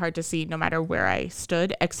was really hard to see no matter where I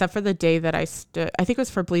stood, except for the day that I stood, I think it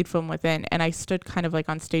was for Bleed From Within, and I stood kind of like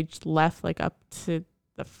on stage left, like up to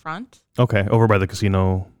the front. Okay. Over by the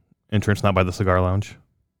casino entrance, not by the cigar lounge.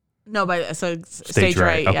 No, stage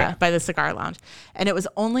right, okay. yeah, by the cigar lounge. And it was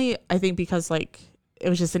only, I think, because like it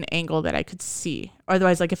was just an angle that I could see.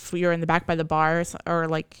 Otherwise, like if you were in the back by the bars or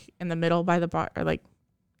like in the middle by the bar or like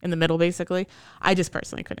in the middle, basically, I just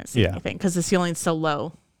personally couldn't see anything because the ceiling's so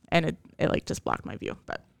low and it like just blocked my view.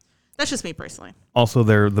 But that's just me personally. Also,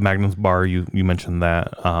 the Magnum's bar, you mentioned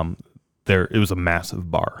that it was a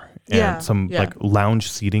massive bar. And some like lounge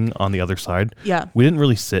seating on the other side. Yeah. We didn't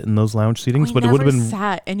really sit in those lounge seatings, but it would have been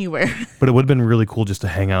sat anywhere. But it would have been really cool just to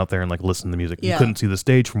hang out there and like listen to music. Yeah. You couldn't see the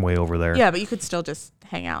stage from way over there. Yeah, but you could still just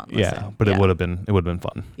hang out and listen. Yeah, but it would have been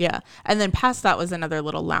fun. Yeah. And then past that was another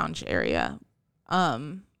little lounge area.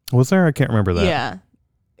 Was there? I can't remember that. Yeah.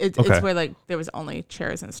 It's where like there was only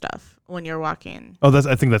chairs and stuff when you're walking. Oh,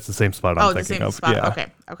 I think that's the same spot I'm thinking of. Spot. Yeah.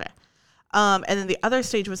 Okay. And then the other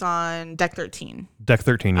stage was on deck 13. Deck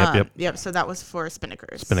 13, Yep. So that was for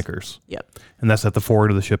Spinnakers. Yep. And that's at the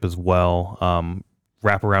forward of the ship as well.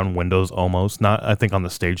 Wraparound windows almost. Not, I think, on the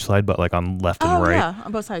stage side, but like on left and right. Yeah,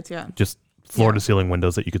 on both sides, yeah. Just floor to ceiling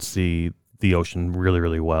windows that you could see the ocean really,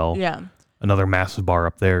 really well. Yeah. Another massive bar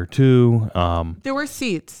up there too. There were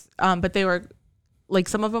seats, but they were like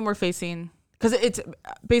some of them were facing. Because it's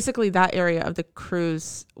basically that area of the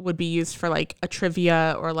cruise would be used for like a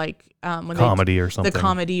trivia or like when comedy or something. The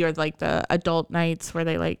comedy or like the adult nights where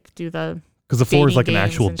they like do the. Because the floor is like an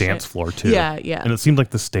actual dance floor too. Yeah. And it seemed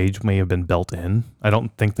like the stage may have been built in. I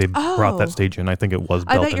don't think they brought that stage in. I think it was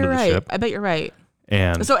built into the ship. I bet you're right.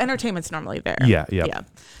 And so entertainment's normally there. Yeah.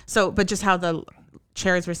 So, but just how the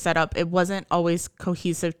chairs were set up, it wasn't always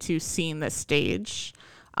cohesive to seeing the stage.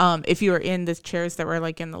 If you were in the chairs that were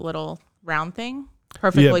like in the little round thing,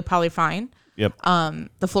 perfectly probably fine. Yep.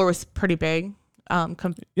 The floor was pretty big.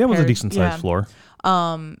 It was a decent sized floor.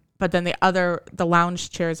 But then the lounge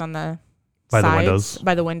chairs on the sides,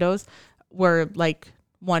 by the windows were like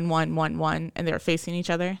 1, 1, 1, 1, and they were facing each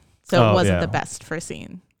other. So it wasn't the best for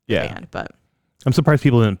seeing the band, but I'm surprised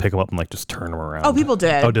people didn't pick them up and like just turn them around. Oh, people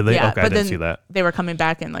did. Oh, did they? Yeah, okay, I didn't see that. They were coming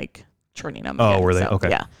back and like churning them. Oh, again, were they? Okay.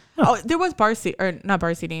 Yeah. Oh, there was not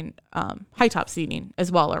bar seating, high top seating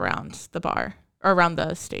as well around the bar or around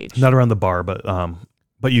the stage. Not around the bar,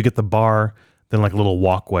 but you get the bar, then like a little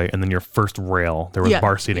walkway, and then your first rail. There was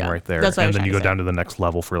bar seating right there, and then you go down to the next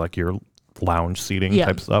level for like your lounge seating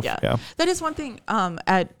type stuff. Yeah, that is one thing.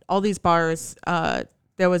 At all these bars,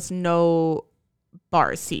 there was no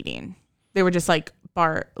bar seating. They were just like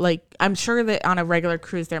bar. Like I'm sure that on a regular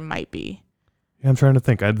cruise there might be. Yeah, I'm trying to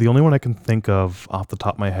think. The only one I can think of off the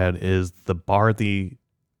top of my head is the bar at the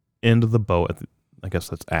end of the boat. I guess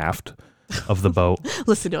that's aft of the boat.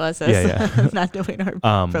 Listen to us. Yeah. Not knowing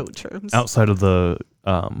our boat terms. Outside of the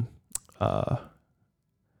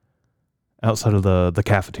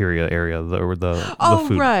cafeteria area, or the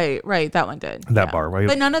food. Right. That one did. That bar, right?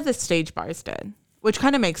 But none of the stage bars did, which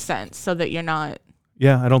kind of makes sense, so that you're not.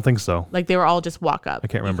 Yeah, I don't think so. Like they were all just walk up. I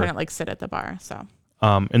can't remember. You couldn't like sit at the bar. So.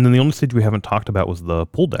 And then the only stage we haven't talked about was the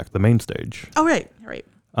pool deck, the main stage. Oh, right.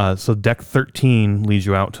 So deck 13 leads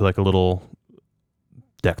you out to like a little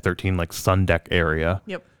deck 13, like sun deck area.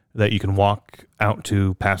 Yep. That you can walk out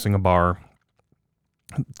to, passing a bar,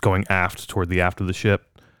 going aft toward the aft of the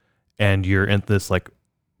ship, and you're in this like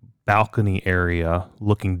balcony area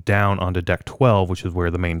looking down onto deck 12, which is where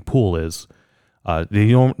the main pool is. They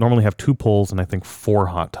don't normally have 2 pools and I think 4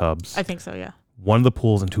 hot tubs. I think so, yeah. One of the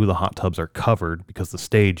pools and 2 of the hot tubs are covered because the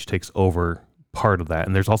stage takes over part of that.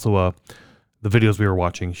 And there's also the videos we were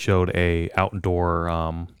watching showed a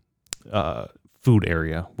outdoor food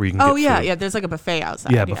area where you can get food. Yeah. There's like a buffet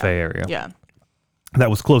outside. Yeah, buffet area. Yeah. That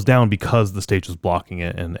was closed down because the stage was blocking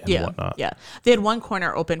it and whatnot. Yeah. They had one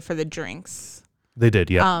corner open for the drinks. They did,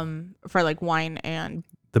 yeah. For like wine and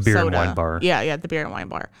the beer soda. and wine bar. Yeah, the beer and wine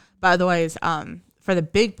bar. But otherwise, for the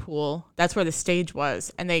big pool, that's where the stage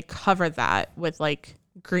was, and they covered that with like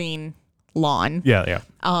green lawn. Yeah.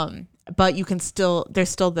 But you can there's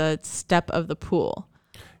still the step of the pool,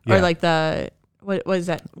 Yeah. or like what is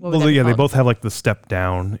that? What was Well, that yeah, they called? both have like the step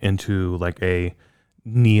down into like a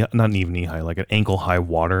not even knee high, like an ankle high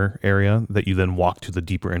water area that you then walk to the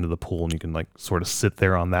deeper end of the pool, and you can like sort of sit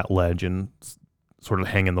there on that ledge and sort of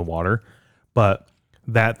hang in the water. But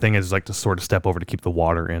that thing is like to sort of step over to keep the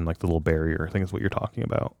water in, like the little barrier. I think is what you're talking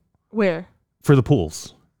about. Where? For the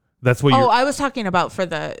pools. That's what I was talking about for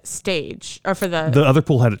the stage, or for the other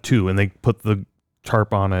pool had it too, and they put the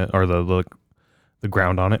tarp on it, or the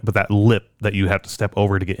ground on it, but that lip that you have to step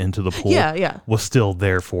over to get into the pool was still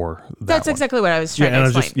there for that. That's one. exactly what I was trying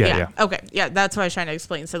to explain. Yeah. Okay. Yeah, that's what I was trying to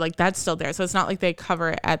explain. So like that's still there. So it's not like they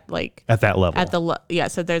cover it at that level.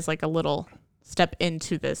 So there's like a little step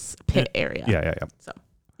into this pit area. Yeah. So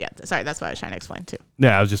yeah, sorry, that's what I was trying to explain too.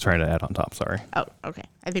 Yeah, I was just trying to add on top. Sorry. Oh, okay.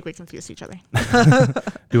 I think we confused each other.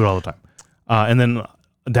 Do it all the time. And then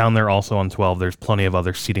down there also on 12, there's plenty of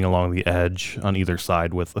other seating along the edge on either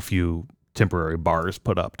side with a few temporary bars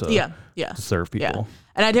put up to serve people. Yeah.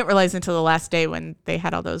 And I didn't realize until the last day when they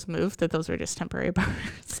had all those moved that those were just temporary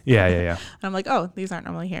bars. Yeah. And I'm like, oh, these aren't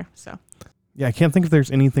normally here. So yeah, I can't think if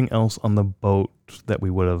there's anything else on the boat that we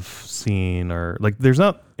would have seen, or like there's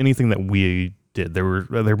not anything that we did.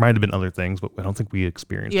 There might have been other things, but I don't think we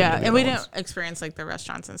experienced. Yeah, and we didn't experience like the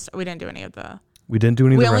restaurants and stuff. We didn't do any of the. We didn't do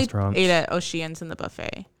any of the restaurants. We only ate at Oceans in the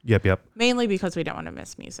buffet. Yep. Mainly because we didn't want to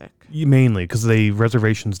miss music. Mainly because the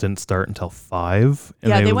reservations didn't start until 5.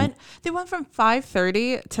 And they went from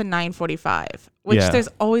 5:30 to 9:45, which there's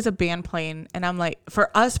always a band playing. And I'm like,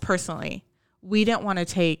 for us personally, we didn't want to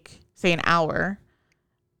take, say, an hour,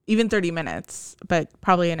 even 30 minutes, but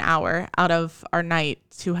probably an hour out of our night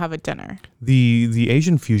to have a dinner. The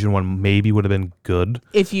Asian fusion one maybe would have been good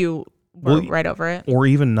if you were right over it, or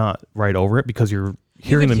even not right over it, because you're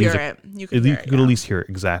hearing the music. You could hear it. You could at least hear it,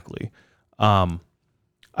 exactly. I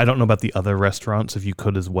don't know about the other restaurants if you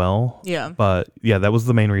could as well. Yeah. But yeah, that was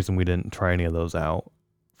the main reason we didn't try any of those out,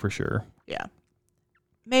 for sure. Yeah.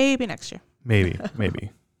 Maybe next year. Maybe.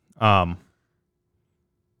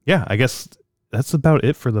 Yeah, I guess that's about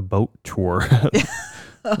it for the boat tour.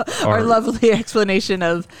 Our lovely explanation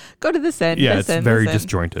of go to this end. Yeah, this it's end, very this end.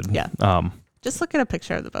 disjointed. Yeah. Just look at a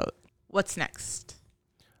picture of the boat. What's next?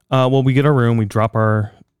 Well, we get our room. We drop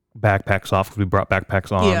our backpacks off because we brought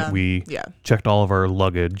backpacks on. Yeah. We checked all of our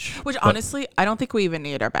luggage. Which honestly, I don't think we even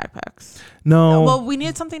needed our backpacks. No. Well, we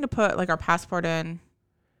needed something to put like our passport in.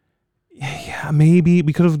 Yeah, maybe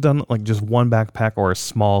we could have done like just one backpack or a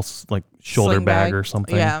small like shoulder Sling bag or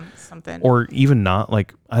something. Yeah, something. Or even not,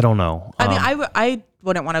 like, I don't know. I mean, I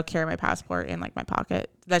wouldn't want to carry my passport in like my pocket.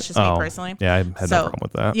 That's just me personally. Yeah, I had no problem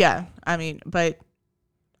with that. Yeah, I mean,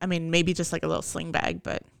 maybe just like a little sling bag,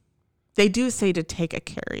 but they do say to take a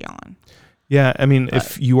carry-on. Yeah, I mean,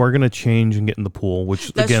 if you are going to change and get in the pool, which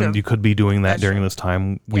again, true. you could be doing that That's during true. this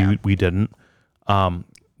time. We didn't.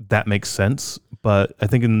 That makes sense. But I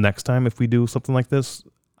think in the next time, if we do something like this,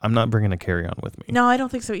 I'm not bringing a carry-on with me. No, I don't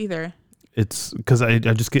think so either. It's because I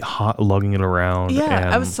just get hot lugging it around. Yeah, and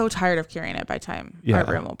I was so tired of carrying it by the time our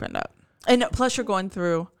room opened up. And plus you're going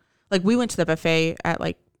through, like we went to the buffet at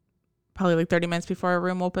like probably like 30 minutes before our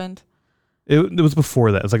room opened. It was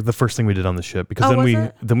before that. It was like the first thing we did on the ship, because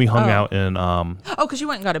then we hung out in because you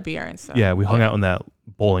went and got a beer and stuff. Yeah, we hung out in that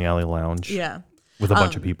bowling alley lounge. Yeah, with a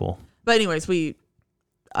bunch of people. But anyways, we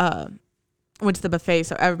went to the buffet,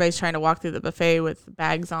 so everybody's trying to walk through the buffet with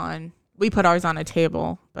bags on. We put ours on a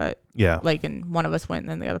table, but and one of us went and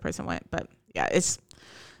then the other person went. But yeah, it's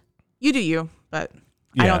you do you, but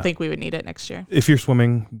I don't think we would need it next year. If you're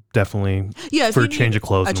swimming, definitely. Yeah, for a change of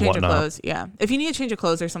clothes and whatnot. Yeah, if you need a change of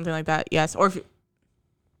clothes or something like that, yes. Or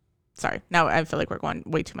sorry, now I feel like we're going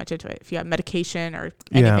way too much into it. If you have medication or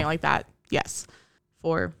anything like that, yes.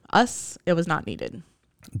 For us, it was not needed.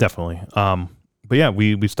 Definitely. But yeah,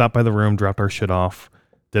 we stopped by the room, dropped our shit off,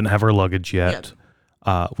 didn't have our luggage yet.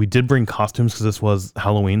 We did bring costumes because this was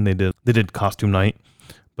Halloween. They did costume night,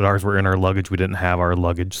 but ours were in our luggage. We didn't have our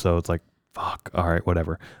luggage, so it's like, fuck, all right,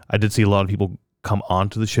 whatever. I did see a lot of people come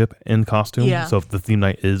onto the ship in costume. Yeah. So if the theme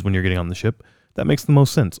night is when you're getting on the ship, that makes the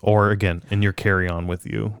most sense. Or again, in your carry-on with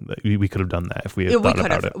you, we could have done that if we had thought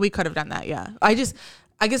about it. We could have done that. Yeah. I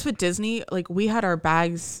guess with Disney, like we had our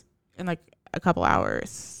bags in like a couple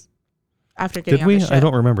hours after getting on the ship. Did we? I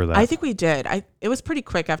don't remember that. I think we did. It was pretty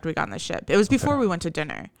quick after we got on the ship. It was before we went to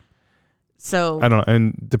dinner. So I don't know.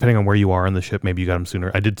 And depending on where you are on the ship, maybe you got them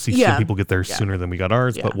sooner. I did see some people get there sooner than we got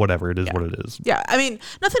ours, but whatever. It is what it is. Yeah. I mean,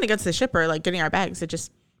 nothing against the shipper, like getting our bags. It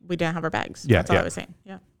just, we didn't have our bags. Yeah. That's all I was saying.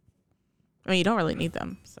 Yeah. I mean, you don't really need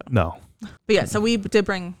them. So No. But yeah, so we did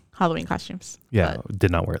bring Halloween costumes. Yeah. Did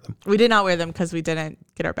not wear them. We did not wear them because we didn't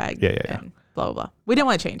get our bag. Yeah. And blah, blah, blah. We didn't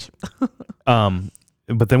want to change.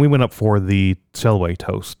 But then we went up for the Selway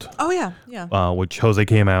toast. Oh, yeah. Yeah. Which Jose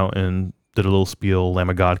came out and did a little spiel. Lamb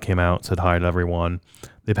of God came out, said hi to everyone.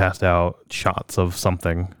 They passed out shots of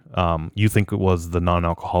something. You think it was the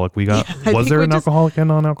non-alcoholic we got? Yeah, was there an alcoholic and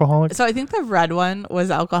non-alcoholic? So I think the red one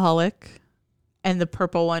was alcoholic and the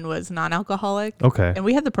purple one was non-alcoholic. Okay. And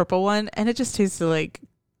we had the purple one and it just tasted like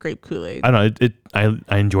grape Kool-Aid. I don't know.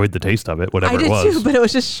 I enjoyed the taste of it, whatever it was. I did too, but it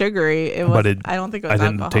was just sugary. I don't think it was I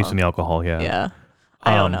didn't alcohol. taste any alcohol, yeah. Yeah.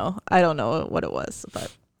 I don't know. I don't know what it was,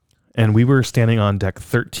 but. And we were standing on deck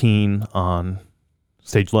 13 on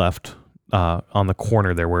stage left, on the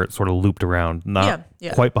corner there where it sort of looped around, not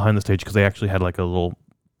quite behind the stage because they actually had like a little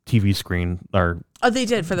TV screen they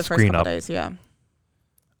did for the first couple days, yeah.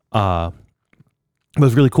 It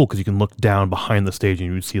was really cool because you can look down behind the stage and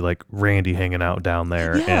you would see like Randy hanging out down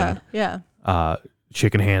there and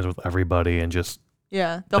shaking hands with everybody and just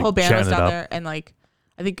the whole band was down there and like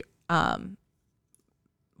I think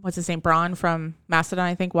what's his name, Braun from Mastodon,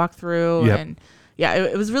 I think, walked through and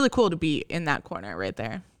it was really cool to be in that corner right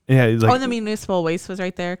there. Yeah, like, and the municipal waste was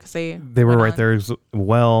right there because they were right there as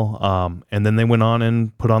well. And then they went on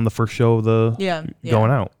and put on the first show of the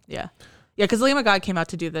going out. Yeah, because Lamb of God came out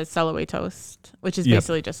to do the Selaway toast, which is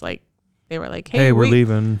basically just like they were like, "Hey, we're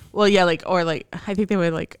leaving." Well, yeah, like or like I think they were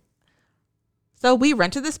like, "So we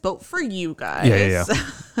rented this boat for you guys." Yeah.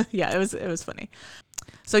 Yeah, it was funny.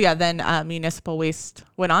 So yeah, then Municipal Waste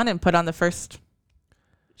went on and put on the first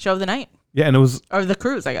show of the night. Yeah, and it was or the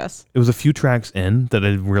cruise, I guess. It was a few tracks in that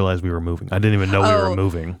I realized we were moving. I didn't even know we were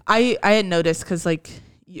moving. I had noticed because like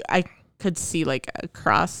I could see like a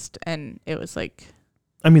crust, and it was like.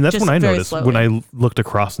 I mean, that's when I noticed slowly. when I looked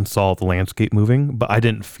across and saw the landscape moving, but I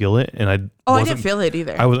didn't feel it, and I didn't feel it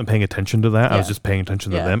either. I wasn't paying attention to that. I was just paying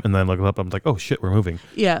attention to them, and then I looked up. I'm like, oh shit, we're moving.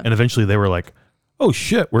 Yeah. And eventually they were like, oh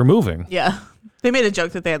shit, we're moving. Yeah. They made a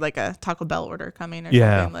joke that they had like a Taco Bell order coming or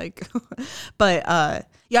something like, but I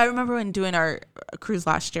remember when doing our cruise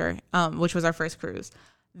last year, which was our first cruise,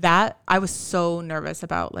 that I was so nervous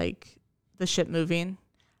about like the ship moving.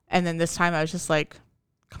 And then this time I was just like,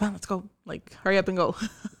 come on, let's go. Like hurry up and go.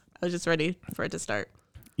 I was just ready for it to start.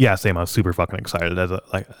 Yeah, same. I was super fucking excited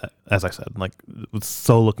as I said, like was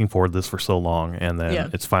so looking forward to this for so long. And then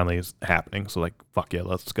it's finally happening. So like, fuck yeah,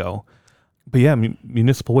 let's go. But yeah,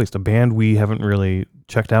 Municipal Waste, a band we haven't really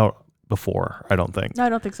checked out before, I don't think. No, I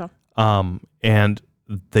don't think so. And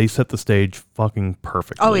they set the stage fucking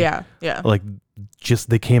perfectly. Oh, yeah. Yeah. Like, just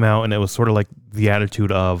they came out and it was sort of like the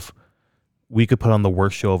attitude of we could put on the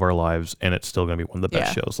worst show of our lives and it's still going to be one of the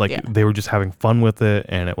best shows. Like, they were just having fun with it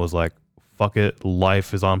and it was like, fuck it,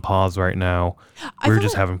 life is on pause right now. We're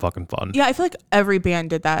just having fucking fun. Yeah, I feel like every band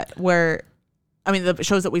did that where, I mean, the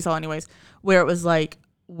shows that we saw anyways, where it was like,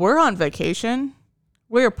 we're on vacation,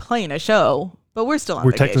 we're playing a show, but we're still on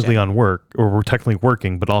vacation. We're technically on work, or we're technically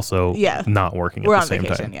working, but also not working at the same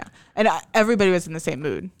time. Yeah, and everybody was in the same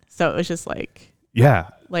mood, so it was just like,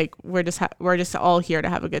 like we're just all here to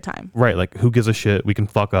have a good time. Right, like who gives a shit? We can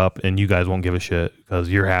fuck up, and you guys won't give a shit because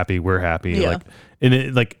you're happy, we're happy. Yeah. Like, and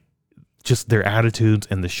it like just their attitudes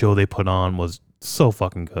and the show they put on was so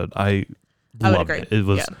fucking good. I loved it. It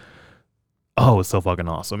was. Yeah. Oh, it's so fucking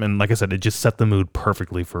awesome. And like I said, it just set the mood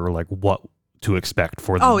perfectly for like what to expect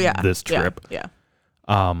for this trip. Yeah.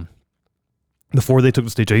 Before they took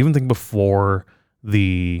the stage, I even think before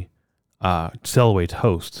the Selway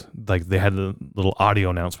toast, like they had a little audio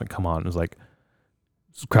announcement come on. It was like,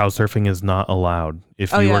 crowd surfing is not allowed.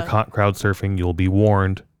 If you are caught crowd surfing, you'll be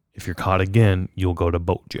warned. If you're caught again, you'll go to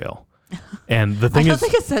boat jail. And the thing I don't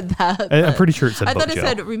think it said that. I'm pretty sure it said boat jail. I thought it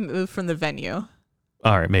said removed from the venue.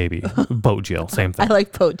 All right, maybe. Boat jail, same thing. I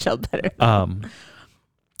like boat jail better. And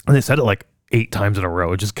they said it like 8 times in a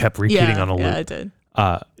row. It just kept repeating on a loop.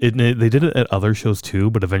 Yeah, it did. They did it at other shows too,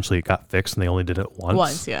 but eventually it got fixed and they only did it once.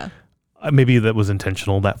 Once, yeah. Maybe that was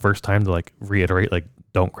intentional that first time to like reiterate, like,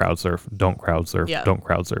 don't crowd surf, don't crowd surf, don't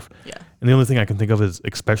crowd surf. Yeah. And the only thing I can think of is,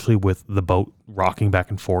 especially with the boat rocking back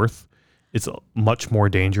and forth, it's much more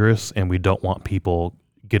dangerous, and we don't want people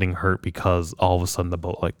getting hurt because all of a sudden the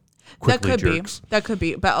boat like quickly jerks. That could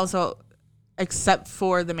be. But also, except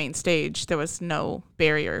for the main stage, there was no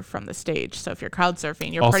barrier from the stage. So if you're crowd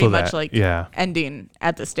surfing, you're Also pretty much like yeah. ending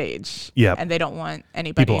at the stage. Yeah. And they don't want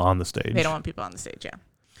anybody. People on the stage. They don't want people on the stage, yeah.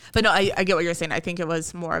 But no, I get what you're saying. I think it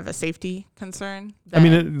was more of a safety concern. I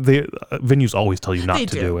mean, venues always tell you not to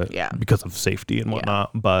do it yeah. because of safety and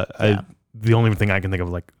whatnot. Yeah. But yeah. The only thing I can think of,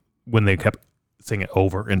 like, when they kept saying it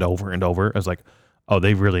over and over and over, I was like, oh,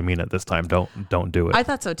 they really mean it this time. Don't do it. I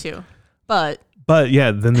thought so too. But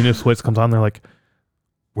yeah, then the new Switch comes on. They're like,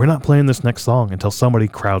 we're not playing this next song until somebody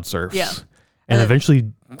crowd surfs. Yeah. And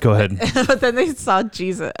eventually, go ahead. But then they saw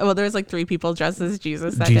Jesus. Well, there was like 3 people dressed as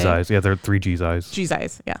Jesus that G's day. eyes. Yeah, there are 3 G's eyes. G's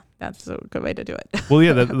eyes. Yeah, that's a good way to do it. Well,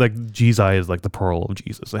 yeah, like G's eye is like the plural of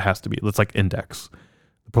Jesus. It has to be. It's like index.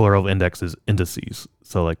 The plural of index is indices.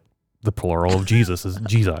 So like the plural of Jesus is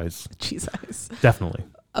G's eyes. G's eyes. Definitely.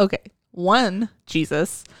 Okay. One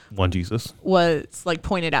Jesus was like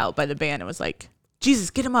pointed out by the band. It was like,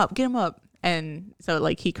 Jesus, get him up. And so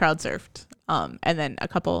like he crowd surfed. And then a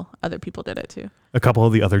couple other people did it too. A couple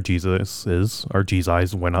of the other Jesuses or G's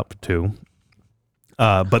eyes went up too.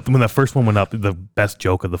 But when that first one went up, the best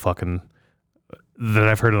joke of the fucking that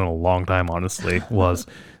I've heard in a long time, honestly, was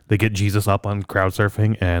they get Jesus up on crowd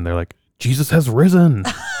surfing and they're like, Jesus has risen,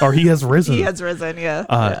 or he has risen. He has risen, yeah.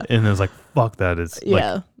 And it's like, fuck, that is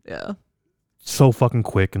like, yeah, so fucking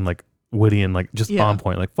quick and like witty and like just on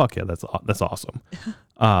point. Like, fuck yeah, that's awesome.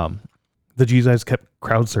 The Jesus kept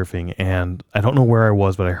crowd surfing, and I don't know where I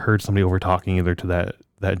was, but I heard somebody over talking either to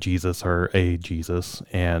that Jesus or a Jesus,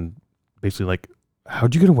 and basically like,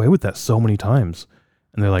 how'd you get away with that so many times?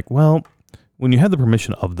 And they're like, well, when you had the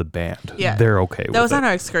permission of the band, they're okay with it. That was on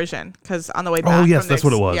our excursion, because on the way back. Oh yes, that's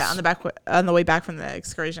what it was. Yeah, on the way back from the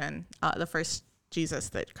excursion, the first Jesus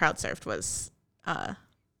that crowd surfed was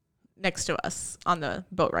next to us on the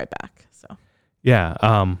boat ride back. So yeah,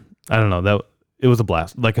 I don't know, it was a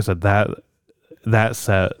blast. Like I said, that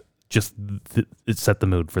set just it set the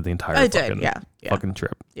mood for the entire fucking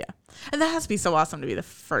trip. Yeah, and that has to be so awesome to be the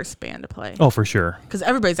first band to play. Oh, for sure. Because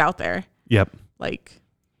everybody's out there. Yep. Like,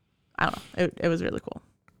 I don't know. It was really cool.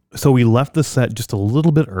 So we left the set just a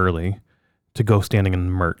little bit early to go standing in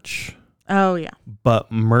merch. Oh yeah. But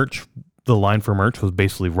the line for merch was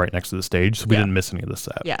basically right next to the stage, so we didn't miss any of the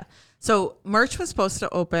set. Yeah. So merch was supposed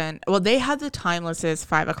to open. Well, they had the time listed as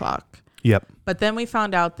 5:00. Yep. But then we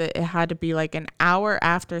found out that it had to be like an hour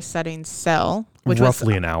after setting sail,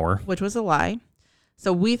 roughly an hour, which was a lie.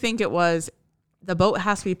 So we think it was the boat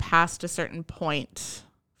has to be past a certain point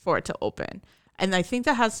for it to open. And I think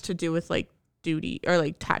that has to do with like duty or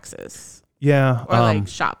like taxes. Yeah. Or like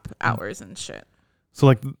shop hours and shit. So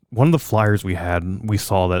like one of the flyers we had, we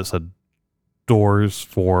saw that it said doors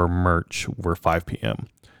for merch were 5 p.m.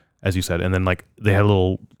 as you said. And then like they had a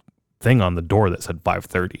little thing on the door that said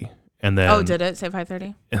 5:30. And then, did it say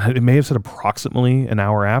 5:30? It may have said approximately an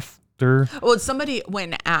hour after. Well, somebody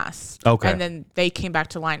went and asked. Okay. And then they came back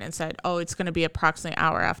to line and said, it's going to be approximately an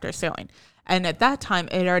hour after sailing. And at that time,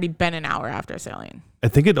 it had already been an hour after sailing. I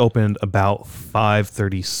think it opened about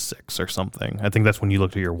 5:36 or something. I think that's when you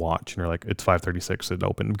looked at your watch and you're like, it's 5:36, it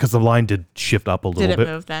opened. Because the line did shift up a little bit. Did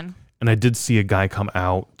it move then? And I did see a guy come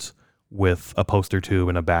out with a poster tube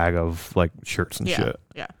and a bag of like shirts and shit.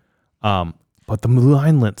 Yeah. But the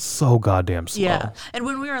line went so goddamn slow. Yeah. And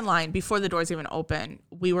when we were in line, before the doors even open,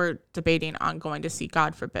 we were debating on going to see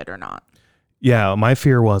God Forbid or not. Yeah. My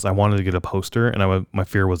fear was I wanted to get a poster, and my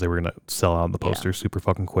fear was they were going to sell out the poster super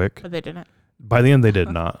fucking quick. But they didn't. By the end, they did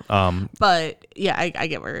not. But yeah, I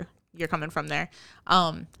get where you're coming from there.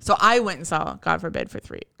 So I went and saw God Forbid for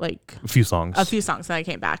a few songs. And I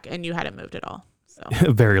came back, and you hadn't moved at all. So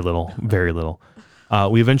very little.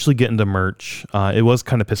 We eventually get into merch. It was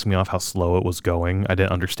kind of pissing me off how slow it was going. I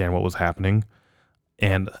didn't understand what was happening.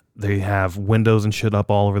 And they have windows and shit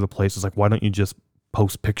up all over the place. It's like, why don't you just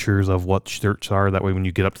post pictures of what shirts are? That way when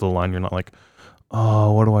you get up to the line, you're not like,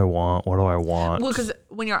 oh, what do I want? Well, because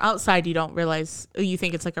when you're outside, you don't realize, you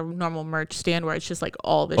think it's like a normal merch stand where it's just like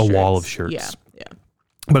all the shirts. A wall of shirts. Yeah.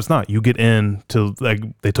 But it's not. You get in to, like,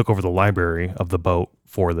 they took over the library of the boat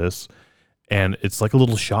for this. And it's like a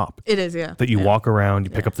little shop. It is, yeah. That you walk around, you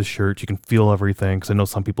pick up the shirts, you can feel everything. Because I know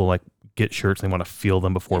some people like get shirts, and they want to feel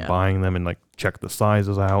them before buying them and like check the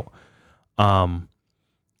sizes out. And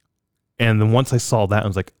then once I saw that, I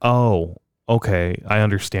was like, oh, okay, I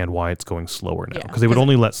understand why it's going slower now. Because they would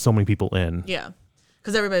only let so many people in. Yeah.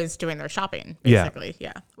 Because everybody's doing their shopping, basically.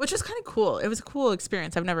 Yeah. Which is kind of cool. It was a cool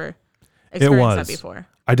experience. I've never experienced that before.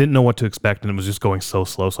 I didn't know what to expect, and it was just going so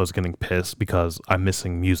slow, so I was getting pissed because I'm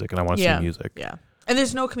missing music and I want to see music. Yeah. And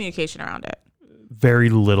there's no communication around it. Very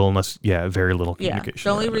little communication. The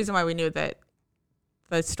only around it. reason why we knew that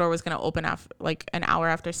the store was going to open after like an hour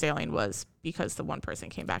after sailing was because the one person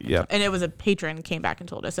came back. And it was a patron came back and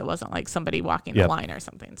told us. It wasn't like somebody walking the line or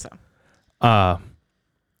something. So,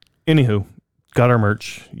 anywho, got our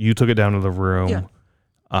merch. You took it down to the room. Yeah.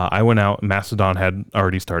 I went out. Mastodon had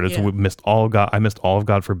already started, so we missed all of God. I missed all of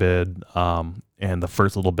God Forbid, and the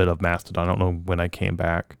first little bit of Mastodon. I don't know when I came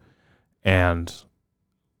back,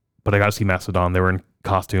 but I got to see Mastodon. They were in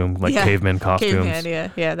costume, like caveman costumes.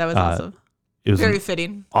 Caveman, yeah, that was awesome. It was very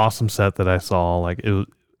fitting. Awesome set that I saw. Like it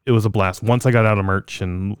was a blast. Once I got out of merch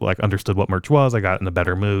and like understood what merch was, I got in a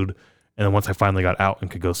better mood. And then once I finally got out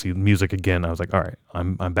and could go see music again, I was like, all right,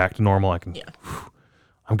 I'm back to normal. I can. Yeah.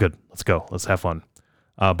 I'm good. Let's go. Let's have fun.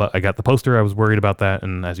 But I got the poster. I was worried about that.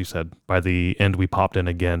 And as you said, by the end, we popped in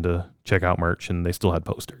again to check out merch, and they still had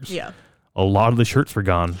posters. Yeah. A lot of the shirts were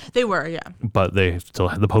gone. They were, yeah. But they still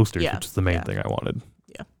had the posters, which is the main thing I wanted.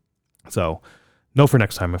 Yeah. So, no for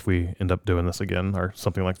next time if we end up doing this again or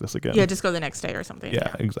something like this again. Yeah, just go the next day or something.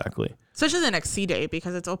 Yeah, exactly. Especially the next C day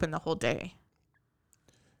because it's open the whole day.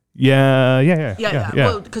 Yeah.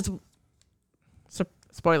 Well, because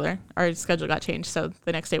spoiler, our schedule got changed, so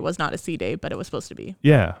the next day was not a C day, but it was supposed to be.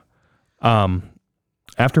 Yeah.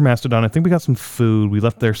 After Mastodon, I think we got some food. We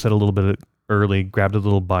left there, set a little bit early, grabbed a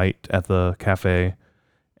little bite at the cafe,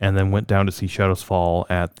 and then went down to see Shadows Fall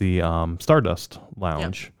at the Stardust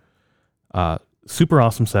Lounge. Yep. Super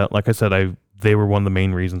awesome set. Like I said, they were one of the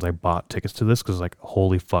main reasons I bought tickets to this because like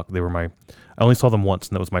holy fuck, they were I only saw them once,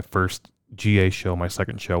 and that was my first GA show, my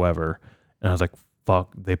second show ever, and I was like,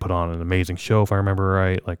 fuck, they put on an amazing show if I remember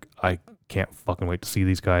right. Like I can't fucking wait to see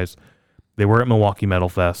these guys. They were at Milwaukee Metal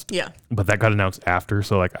Fest, but that got announced after,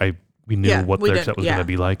 so like we knew what their set was going to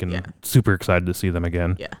be like, and super excited to see them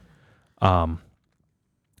again. Yeah.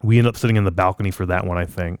 We ended up sitting in the balcony for that one, I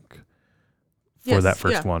think, for that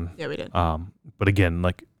first one. Yeah, we did. But again,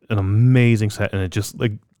 like an amazing set, and it just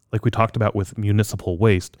like we talked about with Municipal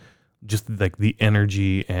Waste, just like the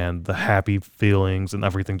energy and the happy feelings and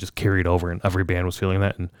everything just carried over, and every band was feeling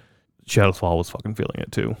that, and Shadows Fall was fucking feeling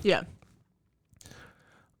it too. Yeah.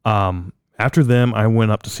 After them, I went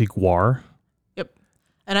up to see Guar. Yep.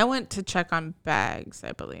 And I went to check on bags,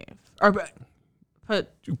 I believe. Or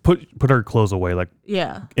put our clothes away, like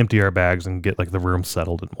empty our bags and get like the room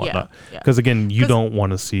settled and whatnot. Because again, you don't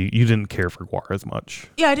want to see. You didn't care for Guar as much.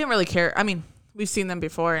 Yeah, I didn't really care. I mean, we've seen them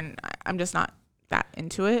before, and I'm just not that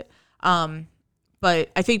into it. But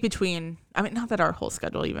I think not that our whole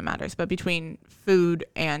schedule even matters, but between food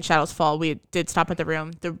and Shadows Fall, we did stop at the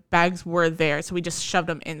room. The bags were there, so we just shoved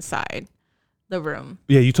them inside the room.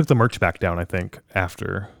 Yeah, you took the merch back down, I think,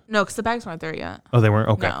 after. No, because the bags weren't there yet. Oh, they weren't?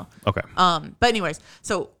 Okay. No. Okay. But anyways,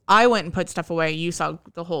 so I went and put stuff away. You saw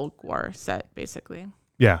the whole Guar set, basically.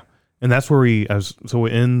 Yeah. And that's where so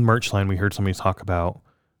in Merchline, we heard somebody talk about,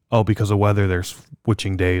 because of weather, they're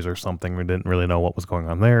switching days or something. We didn't really know what was going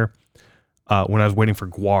on there. When I was waiting for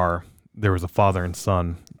Guar, there was a father and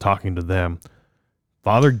son talking to them.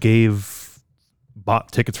 Father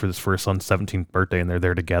bought tickets for his son's 17th birthday, and they're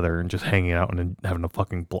there together and just hanging out and having a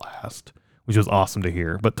fucking blast, which was awesome to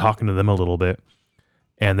hear. But talking to them a little bit,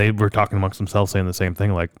 and they were talking amongst themselves saying the same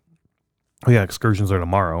thing, like, oh yeah, excursions are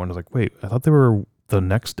tomorrow. And I was like, wait, I thought they were the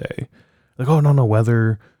next day. Like, oh no,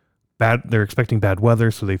 weather, bad. They're expecting bad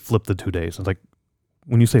weather, so they flipped the 2 days. I was like,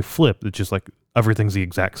 when you say flip, it's just like everything's the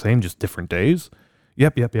exact same, just different days.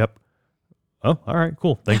 Yep. Oh, all right,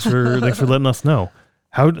 cool. Thanks for letting us know.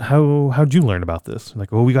 How'd you learn about this?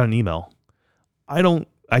 Like, we got an email.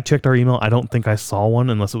 I checked our email. I don't think I saw one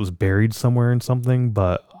unless it was buried somewhere in something,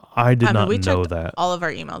 but I did not know that. All of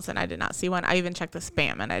our emails, and I did not see one. I even checked the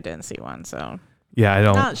spam, and I didn't see one. So yeah, I'm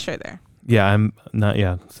not sure there. Yeah, I'm not.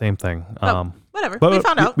 Yeah, same thing. Whatever. But we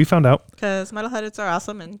found out. We found out because metalheads are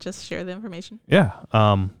awesome and just share the information. Yeah.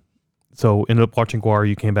 So ended up watching Guar.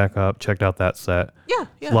 You came back up, checked out that set. Yeah.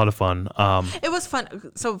 It's a lot of fun. It was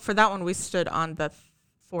fun. So for that one, we stood on the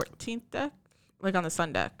 14th deck, like on the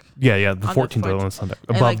sun deck. Yeah. The 14th on the sun deck,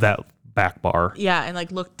 above that back bar. Yeah, and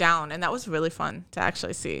like look down, and that was really fun to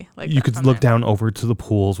actually see. Like you could look down over to the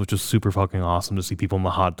pools, which was super fucking awesome to see people in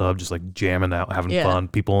the hot tub just like jamming out, having fun.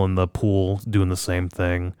 People in the pool doing the same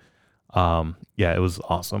thing. It was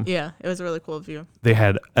awesome. Yeah, it was a really cool view. They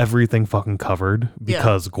had everything fucking covered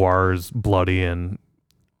because Guar's bloody, and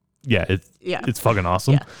it's fucking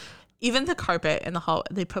awesome. Yeah. Even the carpet in the hall,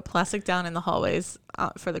 they put plastic down in the hallways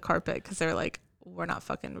for the carpet because they're like, we're not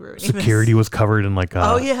fucking ruining Security this. Was covered in like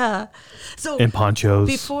so in ponchos.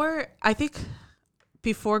 Before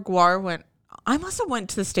Guar went, I must have went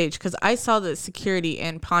to the stage because I saw the security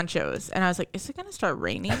in ponchos, and I was like, is it gonna start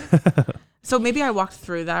raining? So maybe I walked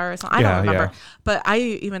through that or something. I don't remember. But I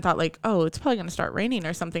even thought like, oh, it's probably going to start raining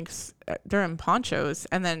or something 'cause they're in ponchos.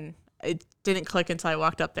 And then it didn't click until I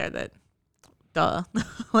walked up there that, duh,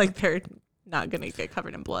 like they're not going to get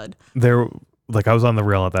covered in blood. There, like I was on the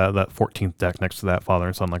rail at that 14th deck next to that father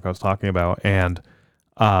and son like I was talking about. And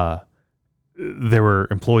there were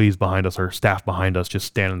employees behind us or staff behind us just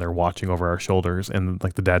standing there watching over our shoulders. And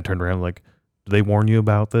like the dad turned around like, did they warn you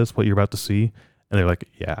about this, what you're about to see? And they're like,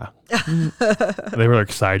 yeah. They were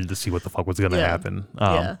excited to see what the fuck was going to happen.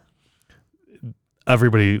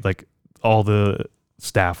 Everybody, like all the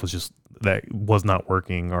staff was just, that was not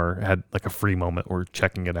working or had like a free moment or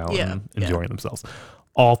checking it out and enjoying themselves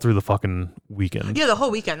all through the fucking weekend. Yeah, the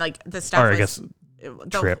whole weekend. Like the staff or I guess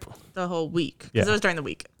trip. The whole week. Because it was during the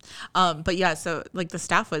week. But yeah, so like the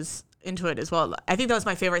staff was into it as well. I think that was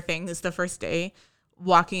my favorite thing is the first day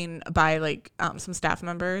walking by like some staff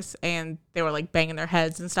members and they were like banging their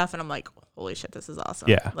heads and stuff. And I'm like, holy shit, this is awesome.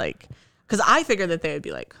 Yeah. Like, because I figured that they would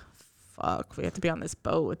be like, fuck, we have to be on this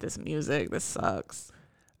boat with this music. This sucks.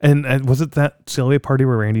 And was it that Sylvia party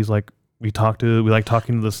where Randy's like, we like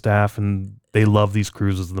talking to the staff and they love these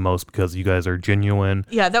cruises the most because you guys are genuine.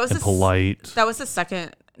 Yeah, that was polite. That was the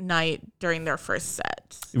second night during their first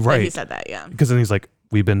set. Right. He said that, yeah. Because then he's like,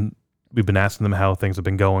 we've been asking them how things have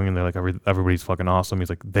been going, and they're like, everybody's fucking awesome. He's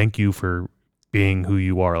like, thank you for being who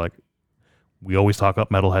you are. Like, we always talk up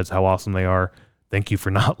metalheads how awesome they are. Thank you for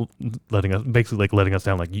not letting us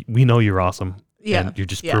down. Like, we know you're awesome. Yeah. And you're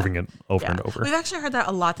just proving it over and over. We've actually heard that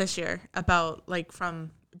a lot this year about like from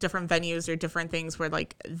different venues or different things where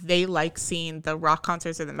like they like seeing the rock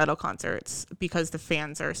concerts or the metal concerts because the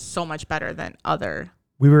fans are so much better than other.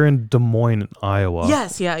 We were in Des Moines, Iowa.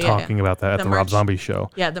 Yes, talking about that at the Rob Zombie show.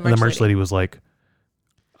 Yeah, the merch lady was like,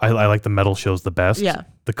 I like the metal shows the best. Yeah.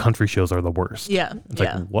 The country shows are the worst. Yeah. It's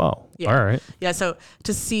like, whoa. Yeah. All right. Yeah. So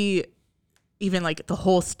to see even like the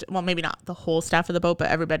whole, well, maybe not the whole staff of the boat, but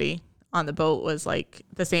everybody on the boat was like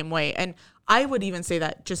the same way. And I would even say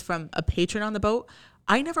that just from a patron on the boat,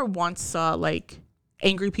 I never once saw like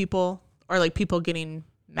angry people or like people getting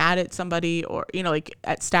mad at somebody or, you know, like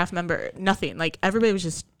at staff member, nothing. Like everybody was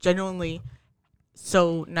just genuinely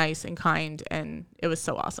so nice and kind, and it was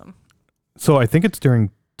so awesome. So I think it's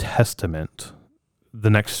during Testament, the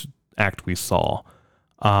next act we saw,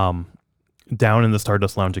 down in the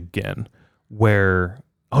Stardust Lounge again, where,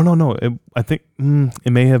 I think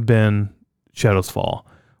it may have been Shadows Fall,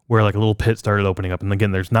 where like a little pit started opening up. And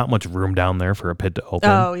again, there's not much room down there for a pit to open.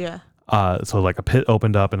 Oh, yeah. So like a pit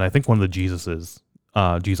opened up, and I think one of the Jesus'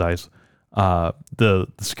 the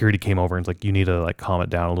security came over and was like, you need to like calm it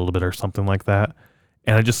down a little bit or something like that.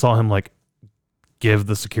 And I just saw him like give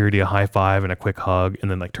the security a high five and a quick hug,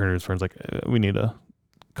 and then like turn to his friends like, we need to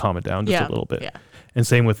calm it down just a little bit. Yeah. And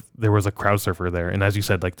same with, there was a crowd surfer there, and as you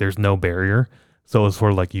said, like there's no barrier, so it's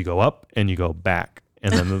sort of like you go up and you go back,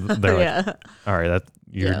 and then they're like, all right, that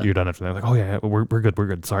you're done after that. Like, oh yeah, we're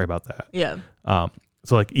good. Sorry about that. Yeah.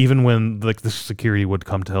 So like even when like the security would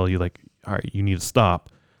come tell you like, all right, you need to stop,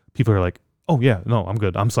 people are like, oh yeah, no, I'm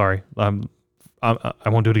good. I'm sorry. I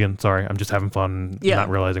won't do it again. Sorry, I'm just having fun, not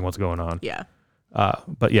realizing what's going on. Yeah.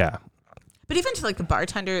 But yeah. But even to like the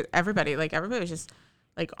bartender, everybody was just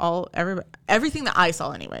like everything that I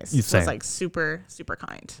saw anyways was like super, super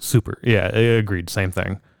kind. Super. Yeah, I agreed. Same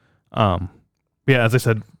thing. Yeah, as I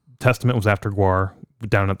said, Testament was after Guar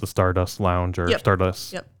down at the Stardust Lounge or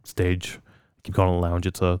Stardust stage. I keep calling it a lounge.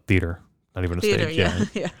 It's a theater, not even a stage.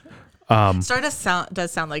 Yeah. Stardust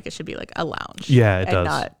does sound like it should be like a lounge. Yeah, it does.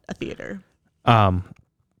 Not a theater.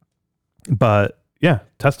 But yeah,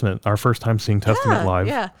 Testament, our first time seeing Testament live.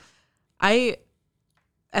 Yeah. I,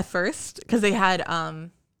 at first, because they had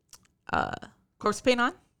corpse paint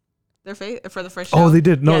on their face for the first show. Oh, they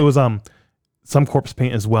did. No, it was some corpse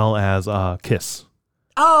paint as well as Kiss.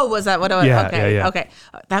 Oh, was that what it was? Yeah, okay. Okay.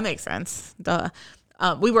 That makes sense. Duh.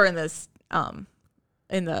 We were in this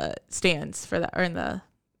in the stands for that, or in the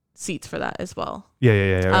seats for that as well.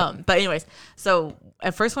 Yeah. Right. But anyways, so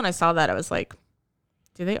at first when I saw that, I was like,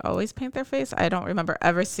 do they always paint their face? I don't remember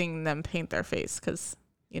ever seeing them paint their face, because,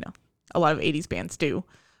 you know, a lot of 80s bands do,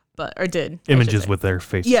 or did. Images with their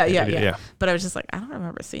face. Yeah. But I was just like, I don't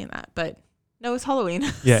remember seeing that. But no, it's Halloween.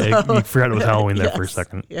 Yeah, so, you forgot it was Halloween there for a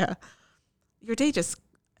second. Yeah. Your day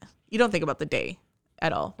you don't think about the day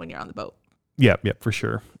at all when you're on the boat. Yeah, for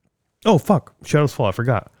sure. Oh, fuck. Shadows Fall, I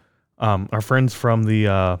forgot. Our friends from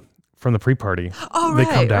the pre-party. Oh, they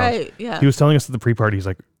come down. Right, yeah. He was telling us at the pre-party, he's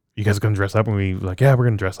like, you guys going to dress up? And we were like, yeah, we're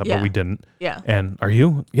going to dress up, but we didn't. Yeah. And are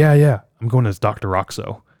you? Yeah. I'm going as Dr.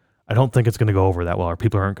 Roxo. I don't think it's going to go over that well, or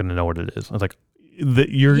people aren't going to know what it is. I was like,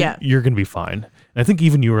 you're going to be fine. And I think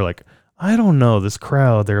even you were like, I don't know. This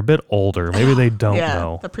crowd, they're a bit older. Maybe they don't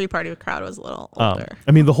know. The pre-party crowd was a little older.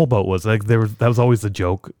 I mean, the whole boat was like that was always the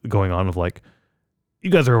joke going on of like,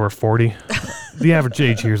 you guys are over 40. The average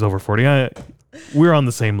age here is over 40. We're on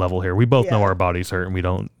the same level here. We both know our bodies hurt and we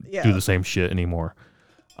don't do the same shit anymore.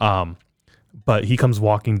 But he comes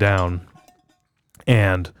walking down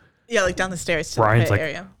and like down the stairs to Brian's the pit like,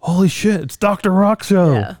 area. Holy shit, it's Dr. Rock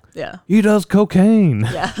Show. Yeah. He does cocaine.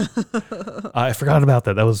 Yeah. I forgot about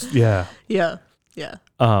that. That was, Yeah.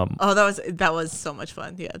 Oh, that was so much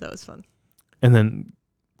fun. Yeah, that was fun. And then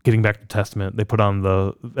getting back to Testament, they put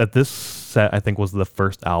on at this set, I think was the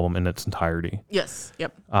first album in its entirety. Yes.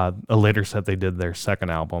 Yep. A later set, they did their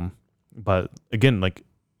second album. But again, like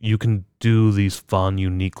you can do these fun,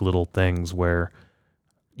 unique little things where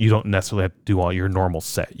you don't necessarily have to do all your normal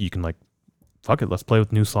set. You can like, fuck it, let's play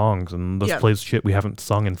with new songs and let's play shit we haven't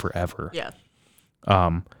sung in forever. Yeah.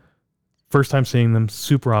 First time seeing them,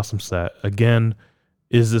 super awesome set. Again,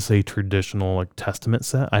 is this a traditional like Testament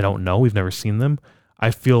set? I don't know. We've never seen them. I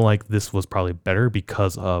feel like this was probably better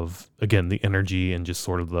because of, again, the energy and just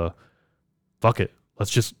sort of the, fuck it, let's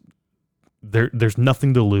just, there's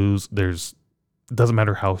nothing to lose. It doesn't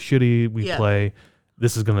matter how shitty we play.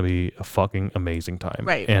 This is going to be a fucking amazing time.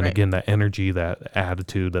 Right. And again, that energy, that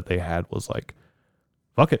attitude that they had was like,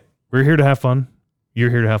 fuck it. We're here to have fun. You're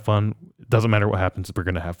here to have fun. It doesn't matter what happens. We're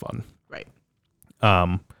going to have fun. Right.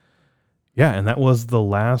 Yeah. And that was the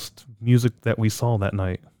last music that we saw that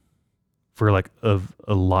night for like a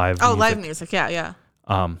live music. Live music. Yeah.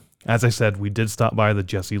 As I said, we did stop by the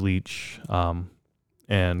Jesse Leach,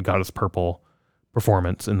 and Goddess Purple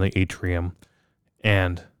performance in the atrium.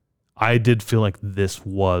 And I did feel like this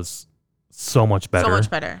was so much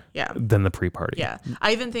better. Yeah. Than the pre-party. Yeah.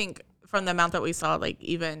 I even think from the amount that we saw, like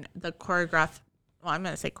even the choreographed, well, I'm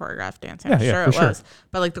going to say choreographed dancing. I'm sure it was.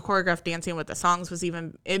 But like the choreographed dancing with the songs was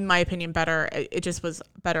even, in my opinion, better. It just was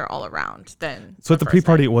better all around than. So at the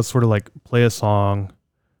pre-party, it was sort of like play a song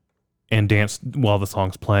and dance while the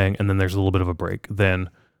song's playing. And then there's a little bit of a break. Then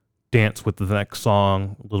dance with the next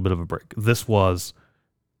song, a little bit of a break. This was,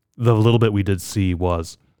 the little bit we did see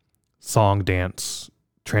was song, dance,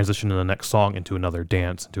 transition to the next song into another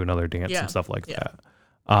dance and stuff like that.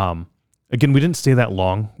 Again, we didn't stay that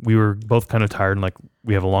long. We were both kind of tired and like,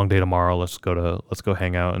 we have a long day tomorrow. Let's go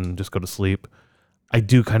hang out and just go to sleep. I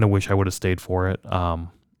do kind of wish I would have stayed for it. I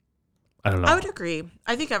don't know. I would agree.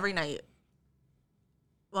 I think every night,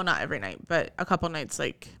 well, not every night, but a couple nights,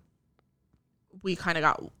 like we kind of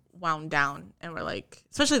got wound down and we're like,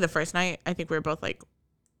 especially the first night, I think we were both like,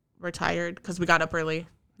 we're tired because we got up early.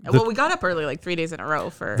 We got up early, like 3 days in a row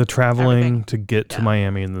for the traveling everything. To get to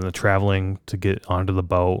Miami and then the traveling to get onto the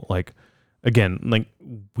boat. Like, again, like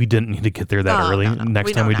we didn't need to get there that early. No.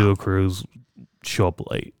 Next time we do a cruise, show up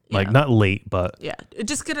late. Like not late, but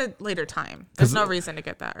just get a later time. There's no reason to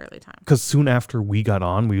get that early time. Because soon after we got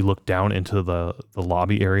on, we looked down into the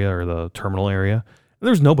lobby area or the terminal area, and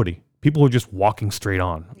there's nobody. People were just walking straight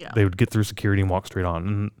on. Yeah. They would get through security and walk straight on.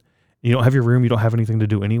 And you don't have your room, you don't have anything to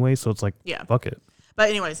do anyway, so it's like, fuck it. But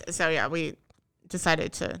anyways, so we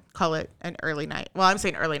decided to call it an early night. Well, I'm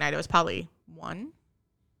saying early night. It was probably 1.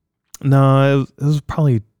 No, it was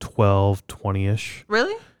probably 12, 20-ish.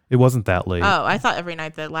 Really? It wasn't that late. Oh, I thought every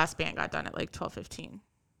night the last band got done at like 12:15.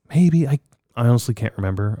 Maybe. I honestly can't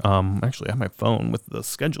remember. Actually, I have my phone with the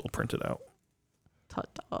schedule printed out.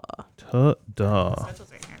 Ta-da.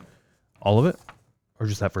 All of it? Or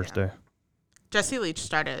just that first day? Jesse Leach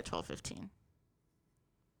started at 12:15.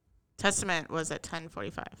 Testament was at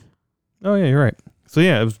 10:45. Oh, yeah, you're right. So,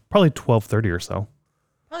 yeah, it was probably 12:30 or so.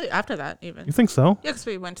 Probably after that, even. You think so? Yeah, because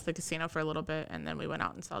we went to the casino for a little bit, and then we went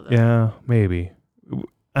out and saw the... Yeah, maybe.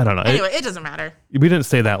 I don't know. Anyway, it doesn't matter. We didn't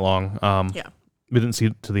stay that long. We didn't see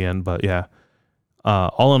it to the end, but yeah.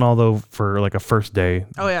 All in all, though, for like a first day,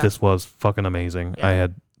 this was fucking amazing. I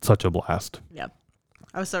had such a blast. Yeah.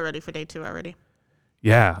 I was so ready for day 2 already.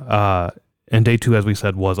 Yeah. And day 2, as we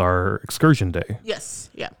said, was our excursion day. Yes.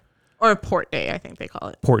 Yeah. Or port day, I think they call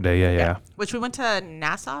it. Port day, yeah. Which we went to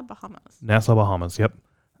Nassau, Bahamas. Nassau, Bahamas, yep.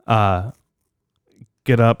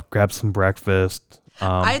 Get up, grab some breakfast.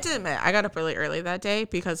 I had to admit, I got up really early that day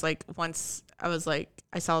because like once I was like,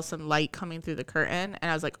 I saw some light coming through the curtain and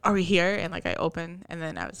I was like, are we here? And like I opened and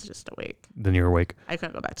then I was just awake. Then you were awake. I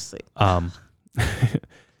couldn't go back to sleep.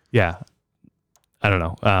 Yeah. I don't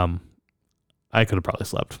know. I could have probably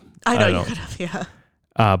slept. I know you could have, yeah.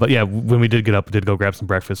 But yeah, when we did get up, we did go grab some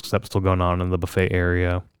breakfast because that was still going on in the buffet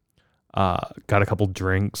area. Got a couple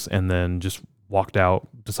drinks and then just walked out,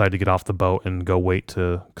 decided to get off the boat and go wait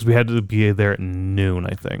because we had to be there at noon,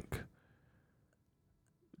 I think.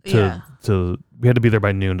 We had to be there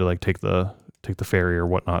by noon to like take the take the ferry or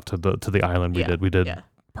whatnot to the island. We did Yeah.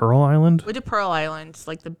 Pearl Island. We did Pearl Island,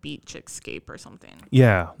 like the beach escape or something.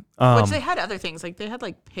 Yeah. Which they had other things. Like they had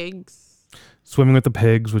like pigs. Swimming with the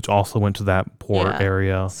pigs, which also went to that port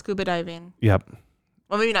area. Scuba diving. Yep.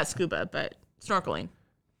 Well, maybe not scuba, but snorkeling.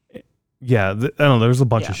 Yeah. I don't know. There's a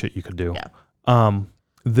bunch of shit you could do. Yeah.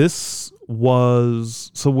 This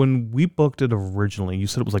was, so when we booked it originally, you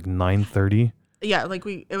said it was like 9:30. Yeah, like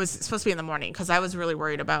it was supposed to be in the morning because I was really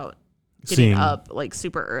worried about getting up like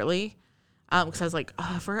super early. Because I was like,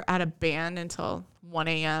 if we're at a band until 1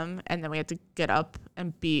 a.m. and then we had to get up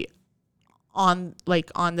and be on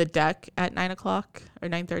the deck at 9 o'clock or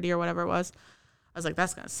 9:30 or whatever it was, I was like,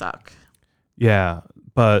 that's gonna suck. Yeah,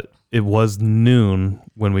 but it was noon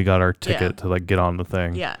when we got our ticket to like get on the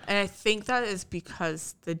thing. Yeah, and I think that is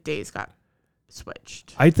because the days got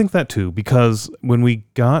switched. I think that too, because when we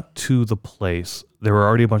got to the place, there were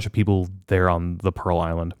already a bunch of people there on the Pearl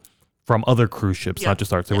Island from other cruise ships, not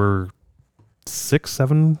just ours. There were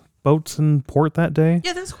 6-7 boats in port that day.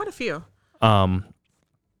 Yeah, there's quite a few.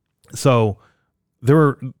 So there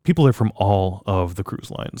were people there from all of the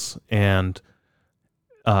cruise lines, and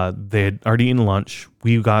they had already eaten lunch.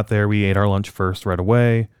 We got there, we ate our lunch first right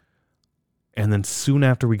away, and then soon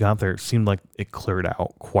after we got there, it seemed like it cleared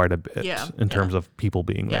out quite a bit in terms of people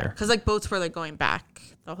being there. Because like boats were like going back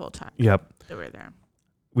the whole time. Yep. They were there.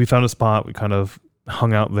 We found a spot. We kind of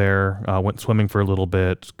hung out there, went swimming for a little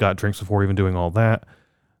bit, got drinks before even doing all that.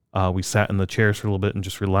 We sat in the chairs for a little bit and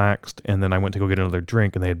just relaxed. And then I went to go get another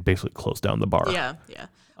drink, and they had basically closed down the bar. Yeah, yeah.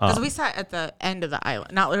 Because we sat at the end of the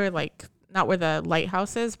island, not where the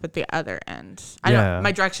lighthouse is, but the other end.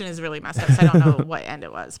 My direction is really messed up, so I don't know what end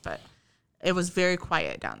it was, but it was very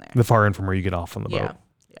quiet down there. The far end from where you get off on the boat.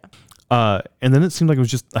 Yeah. And then it seemed like it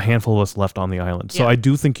was just a handful of us left on the island. So I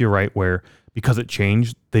do think you're right where, because it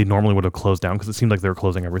changed, they normally would have closed down because it seemed like they were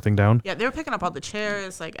closing everything down. Yeah, they were picking up all the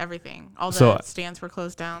chairs, like everything. All the stands were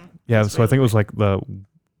closed down. Yeah, so I think it was like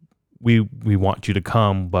we want you to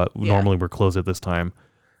come, but normally we're closed at this time.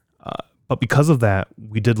 But because of that,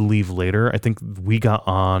 we did leave later. I think we got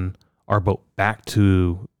on our boat back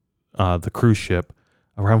to the cruise ship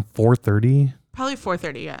around 4:30. Probably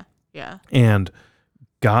 4:30, yeah. Yeah. And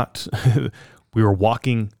we were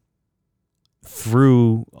walking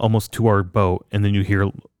through almost to our boat, and then you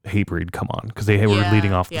hear Hatebreed come on because they were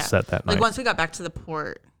leading off the set that night. Like once we got back to the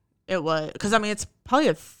port, it was, because I mean it's probably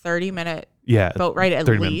a 30-minute boat ride at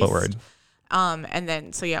 30-minute boat ride. And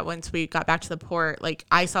then once we got back to the port, like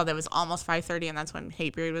I saw that it was almost 5:30, and that's when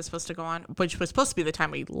Hatebreed was supposed to go on, which was supposed to be the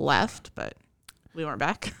time we left, but we weren't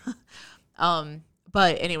back.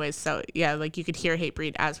 But anyways, so yeah, like you could hear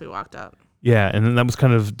Hatebreed as we walked up. Yeah, and then that was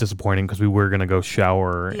kind of disappointing because we were going to go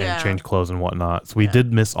shower and change clothes and whatnot. So we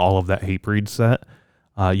did miss all of that Hatebreed set.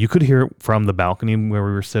 You could hear it from the balcony where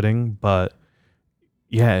we were sitting, but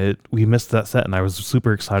yeah, we missed that set, and I was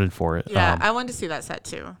super excited for it. Yeah, I wanted to see that set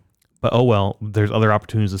too. But oh well, there's other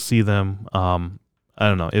opportunities to see them. I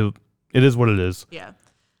don't know. It is what it is. Yeah.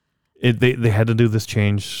 They had to do this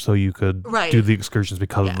change so you could do the excursions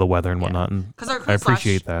because of the weather and whatnot, and I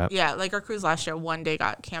appreciate that. Yeah, like our cruise last year, one day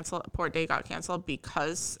got canceled, port day got canceled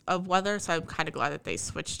because of weather. So I'm kind of glad that they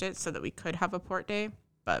switched it so that we could have a port day.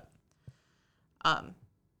 But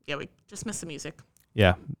we just missed the music.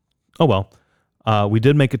 Yeah. Oh well. We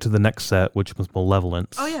did make it to the next set, which was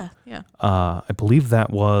Malevolence. Oh yeah, yeah. I believe that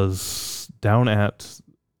was down at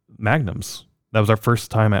Magnum's. That was our first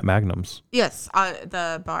time at Magnum's. Yes,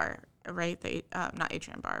 the bar. Right, the not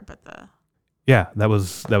Atrium Bar, but that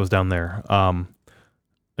was down there.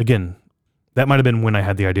 Again, that might have been when I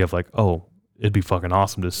had the idea of like, oh, it'd be fucking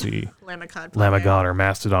awesome to see Lamb of God or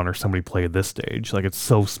Mastodon or somebody play this stage. Like it's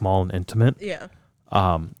so small and intimate. Yeah.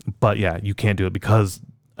 But yeah, you can't do it because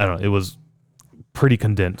I don't know. It was pretty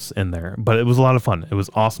condensed in there, but it was a lot of fun. It was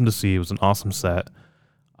awesome to see. It was an awesome set.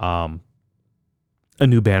 A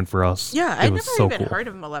new band for us. Yeah, I never even heard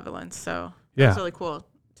of Malevolence, so it was really cool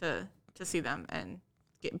to see them and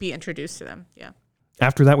be introduced to them. Yeah.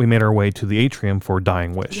 After that, we made our way to the atrium for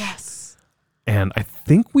Dying Wish. Yes. And I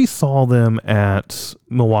think we saw them at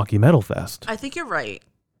Milwaukee Metal Fest. I think you're right.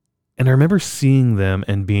 And I remember seeing them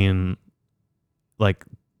and being like,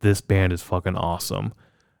 this band is fucking awesome.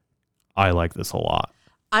 I like this a lot.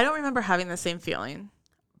 I don't remember having the same feeling,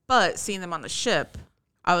 but seeing them on the ship,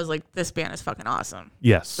 I was like, this band is fucking awesome.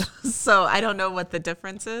 Yes. So I don't know what the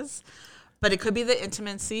difference is. But it could be the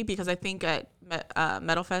intimacy because I think at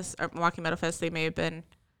Metal Fest or Milwaukee Metal Fest, they may have been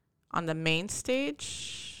on the main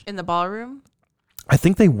stage in the ballroom. I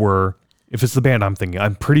think they were. If it's the band I'm thinking,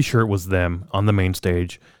 I'm pretty sure it was them on the main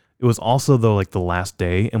stage. It was also though like the last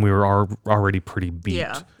day, and we were already pretty beat.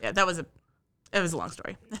 Yeah, that was It was a long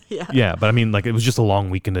story. Yeah. Yeah, but I mean, like, it was just a long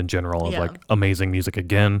weekend in general of Yeah. like amazing music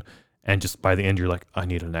again, and just by the end, you're like, I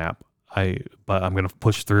need a nap. But I'm gonna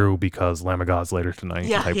push through because Lamb of God's later tonight.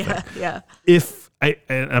 Yeah. type Yeah. thing. Yeah.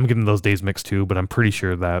 And I'm getting those days mixed too, but I'm pretty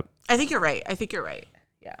sure that I think you're right.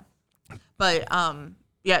 Yeah. But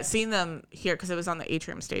yeah, seeing them here because it was on the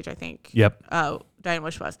atrium stage, I think. yep, Diane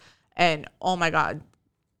Wish was, and oh my God,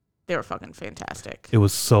 they were fucking fantastic. it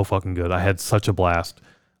was so fucking good. I had such a blast.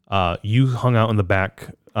 You hung out in the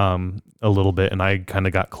back a little bit, and I kind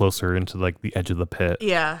of got closer into like the edge of the pit.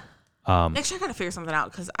 Yeah. Next year I gotta figure something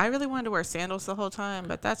out because I really wanted to wear sandals the whole time,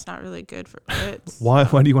 but that's not really good for pits. Why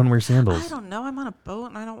do you want to wear I sandals? don't know. I'm on a boat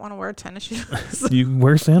and I don't want to wear tennis shoes. You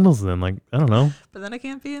wear sandals then, like, I don't know. But then I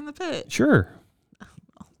can't be in the pit. Sure.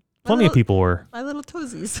 Plenty of people were. My little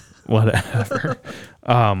toesies. Whatever.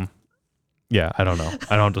 Yeah, I don't know.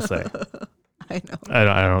 I don't have to say. I know. I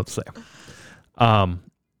don't know what to say.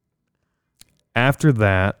 After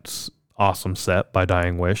that awesome set by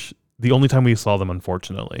Dying Wish, the only time we saw them,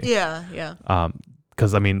 unfortunately. Yeah, yeah.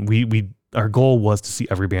 Because I mean, we our goal was to see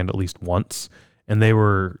every band at least once, and they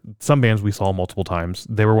were some bands we saw multiple times.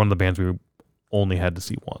 They were one of the bands we only had to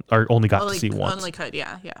see once, or only got to see once. Only could,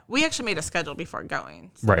 yeah. We actually made a schedule before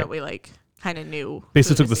going, so Right. that we like kind of knew.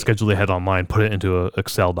 Basically, who to took the see. schedule they had online, put it into an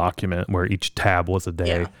Excel document where each tab was a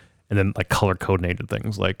day, Yeah. and then like color coordinated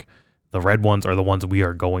things. Like the red ones are the ones we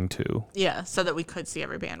are going to. Yeah, so that we could see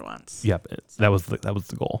every band once. Yep, that was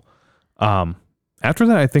the goal. After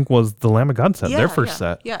that, I think was the Lamb of God set, their first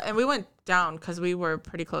set. Yeah, and we went down because we were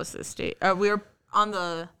pretty close to the stage. We were on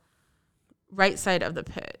the right side of the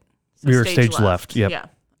pit. So We were stage left. Yep. Yeah.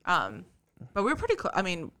 But we were pretty close. I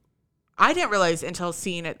mean, I didn't realize until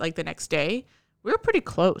seeing it like the next day. We were pretty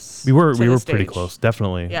close. We were to the pretty stage. close,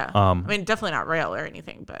 definitely. Yeah. I mean, definitely not rail or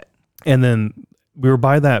anything, but And then we were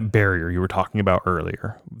by that barrier you were talking about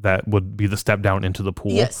earlier. That would be the step down into the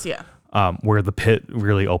pool. yes, yeah. Where the pit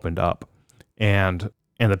really opened up, and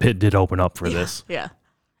the pit did open up for this. Yeah.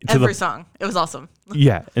 To the- Every song. It was awesome.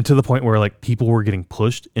 Yeah, and to the point where like people were getting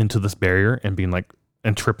pushed into this barrier and being like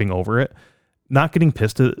and tripping over it, not getting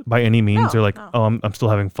pissed at by any means. No, They're like, no. oh, I'm still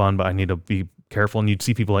having fun, but I need to be careful. And you'd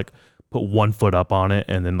see people like put one foot up on it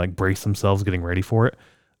and then like brace themselves getting ready for it.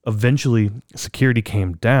 Eventually, security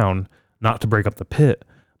came down, not to break up the pit,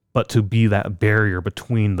 but to be that barrier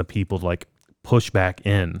between the people to like push back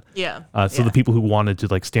in. Yeah. So the people who wanted to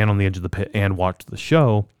like stand on the edge of the pit and watch the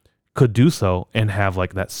show could do so and have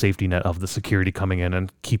like that safety net of the security coming in and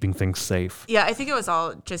keeping things safe. Yeah, I think it was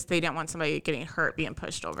all just they didn't want somebody getting hurt being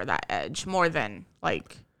pushed over that edge more than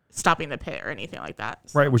like stopping the pit or anything like that.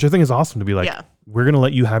 So, Right, which I think is awesome to be like, Yeah. we're going to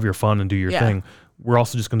let you have your fun and do your Yeah. thing. We're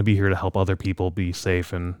also just going to be here to help other people be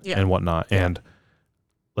safe and whatnot. Yeah. And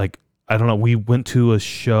like, I don't know, we went to a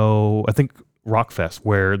show, I think Rockfest,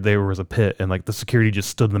 where there was a pit and like the security just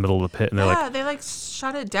stood in the middle of the pit and they're yeah, like, they like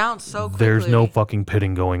shut it down so quickly. there's no fucking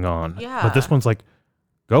pitting going on. Yeah. But this one's like,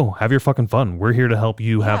 go have your fucking fun. We're here to help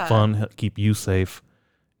you have Yeah. fun, keep you safe,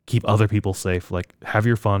 keep other people safe. Like, have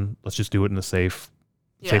your fun. Let's just do it in a safe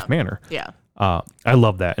manner. Yeah. I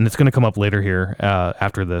love that. And it's going to come up later here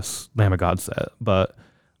after this Lamb of God set. But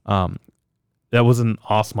that was an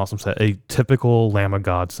awesome set. A typical Lamb of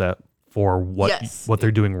God set for what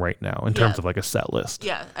they're doing right now in terms of like a set list.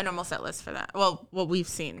 Yeah, a normal set list for that. Well, what we've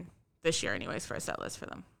seen this year anyways for a set list for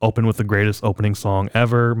them. Open with the greatest opening song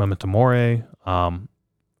ever, Memento Mori.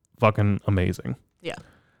 Fucking amazing. Yeah.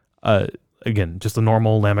 Again, just a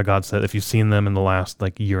normal Lamb of God set. If you've seen them in the last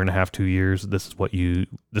like year and a half, 2 years, this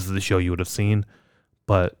is the show you would have seen.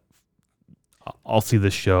 But I'll see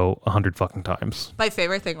this show 100 fucking times. My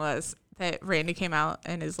favorite thing was that Randy came out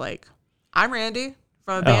and is like, I'm Randy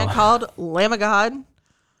from a band called Lamb of God.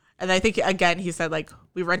 And I think, again, he said, like,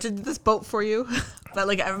 we rented this boat for you. But,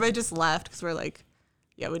 like, everybody just laughed because we're like,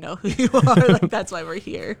 yeah, we know who you are. Like, that's why we're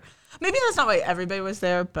here. Maybe that's not why everybody was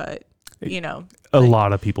there, but, you know. A like,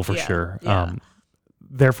 lot of people for sure. Yeah.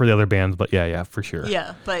 There for the other bands, but yeah, for sure.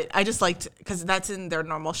 Yeah, but I just liked, because that's in their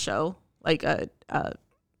normal show, like a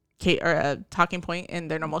talking point in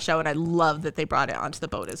their normal show. And I love that they brought it onto the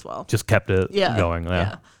boat as well. Just kept it going.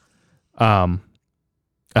 Yeah.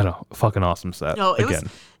 I don't know, fucking awesome set. No,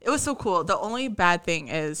 it was so cool. The only bad thing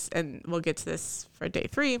is, and we'll get to this for day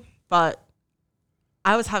 3, but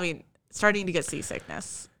I was starting to get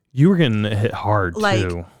seasickness. You were getting hit hard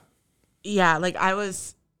too. Yeah, like I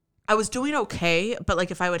was doing okay, but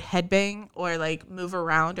like if I would headbang or like move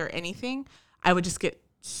around or anything, I would just get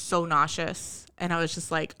so nauseous. And I was just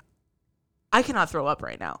like, I cannot throw up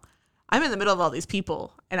right now. I'm in the middle of all these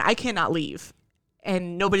people and I cannot leave.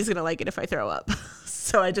 And nobody's going to like it if I throw up.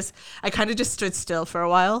 So I kind of just stood still for a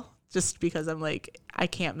while just because I'm like, I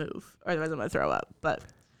can't move or otherwise I'm going to throw up. But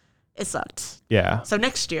it sucked. Yeah. So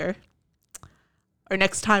next year or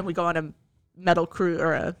next time we go on a metal cruise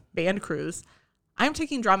or a band cruise, I'm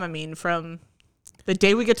taking Dramamine from the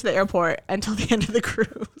day we get to the airport until the end of the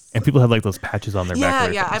cruise. And people have like those patches on their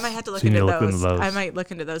back. Yeah. I might have to look you into need to those. I might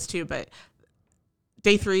look into those too. But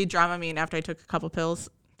day 3, Dramamine, after I took a couple pills,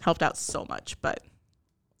 helped out so much. But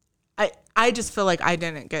I just feel like I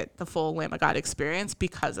didn't get the full Lamb of God experience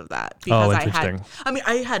because of that. Because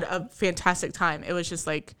I had a fantastic time. It was just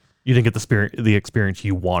like, you didn't get the experience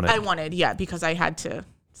you wanted. I wanted, yeah, because I had to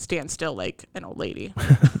stand still like an old lady.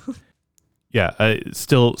 Yeah,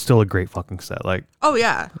 still a great fucking set. Like, oh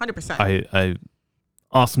yeah, 100%. I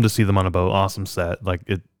awesome to see them on a boat. Awesome set. Like,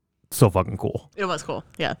 it's so fucking cool. It was cool.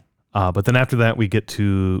 Yeah. But then after that, we get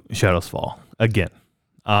to Shadows Fall again.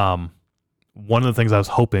 One of the things I was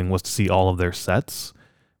hoping was to see all of their sets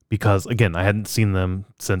because, again, I hadn't seen them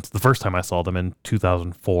since the first time I saw them in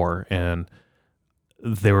 2004, and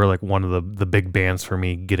they were like one of the big bands for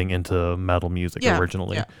me getting into metal music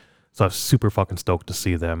originally. Yeah. So I was super fucking stoked to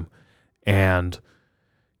see them. And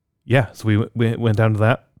yeah, so we went down to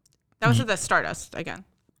that. That was at the Stardust again.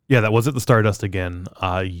 Yeah, that was at the Stardust again.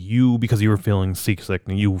 Because you were feeling seasick,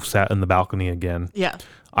 and you sat in the balcony again. Yeah.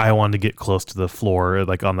 I wanted to get close to the floor,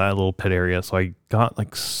 like on that little pit area. So I got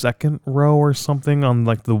like second row or something on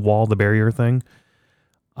like the wall, the barrier thing.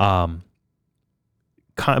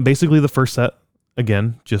 Basically the first set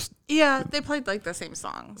again, just. Yeah, they played like the same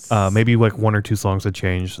songs. Maybe like 1 or 2 songs had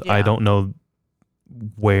changed. Yeah. I don't know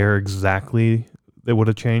where exactly they would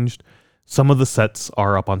have changed. Some of the sets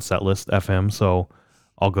are up on Setlist FM, so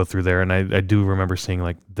I'll go through there. And I do remember seeing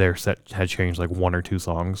like their set had changed like 1 or 2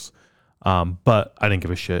 songs. But I didn't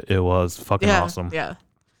give a shit. It was fucking awesome. Yeah.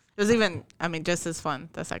 It was even, just as fun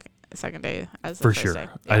the second day as the For first sure. day.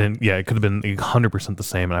 Yeah. It could have been 100% the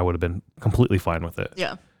same and I would have been completely fine with it.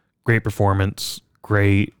 Yeah. Great performance,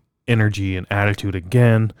 great energy and attitude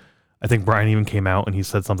again. I think Brian even came out and he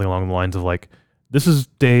said something along the lines of like, this is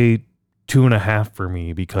day 2.5 for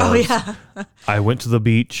me because I went to the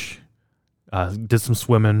beach, did some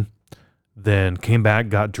swimming, then came back,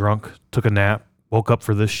 got drunk, took a nap, woke up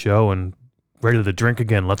for this show and ready to drink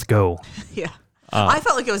again. Let's go. Yeah. I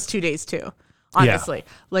felt like it was 2 days too, honestly.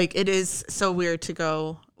 Yeah. Like it is so weird to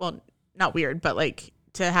go, well, not weird, but like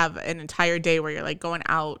to have an entire day where you're like going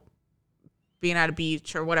out, being at a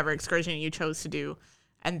beach or whatever excursion you chose to do,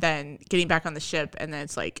 and then getting back on the ship. And then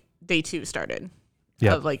it's like day 2 started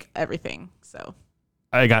of like everything. So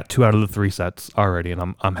I got 2 out of the 3 sets already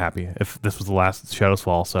and I'm happy. If this was the last Shadows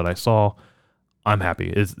Fall set I saw, I'm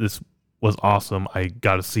happy. This was awesome. I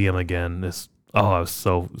got to see him again. I was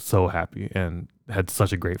so happy and had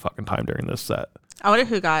such a great fucking time during this set. I wonder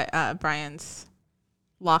who got Brian's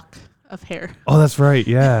lock of hair. Oh, that's right.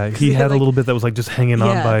 Yeah. He had like, a little bit that was like just hanging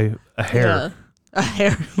on by a hair. Yeah. A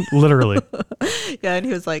hair. Literally. Yeah. And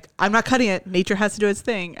he was like, I'm not cutting it. Nature has to do its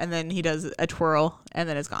thing. And then he does a twirl and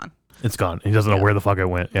then it's gone. It's gone. He doesn't know where the fuck it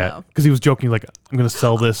went. Yeah. Because he was joking like, I'm going to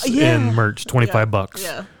sell this in merch, $25.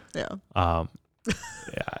 Yeah. Yeah.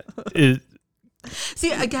 Yeah.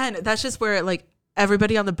 See, again, that's just where like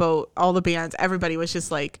everybody on the boat, all the bands, everybody was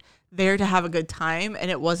just like there to have a good time.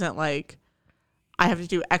 And it wasn't like I have to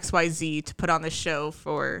do XYZ to put on this show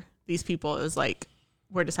for these people. It was like,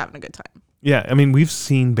 we're just having a good time. Yeah. I mean, we've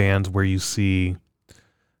seen bands where you see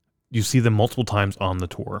them multiple times on the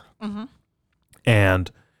tour. Mm-hmm.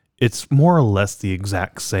 And it's more or less the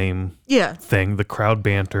exact same thing. The crowd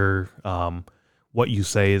banter, what you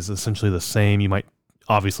say is essentially the same. You might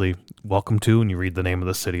obviously welcome to, and you read the name of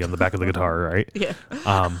the city on the back of the guitar, right? Yeah.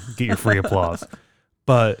 Get your free applause.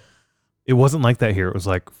 But it wasn't like that here. It was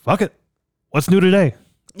like, fuck it. What's new today?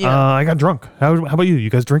 Yeah. I got drunk. How about you? You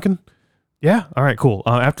guys drinking? Yeah. All right, cool.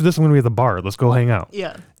 After this, I'm going to be at the bar. Let's go hang out.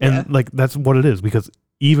 Yeah. And like, that's what it is because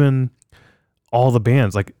even all the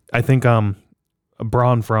bands, like I think,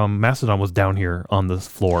 Braun from Mastodon was down here on the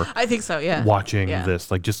floor. I think so, yeah. Watching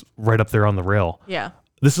this, like just right up there on the rail. Yeah.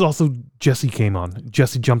 This is also Jesse came on.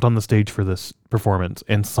 Jesse jumped on the stage for this performance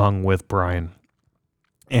and sung with Brian.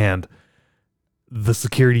 And the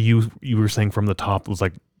security you were saying from the top was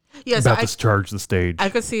like about to charge the stage. I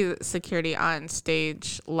could see security on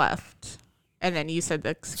stage left. And then you said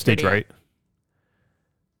the security. Stage right.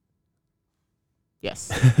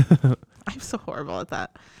 Yes. I'm so horrible at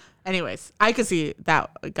that. Anyways, I could see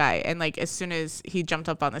that guy, and like as soon as he jumped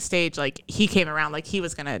up on the stage, like he came around like he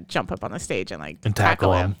was gonna jump up on the stage and like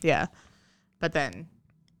tackle him. Yeah, but then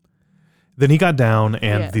he got down,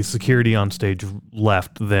 and the security on stage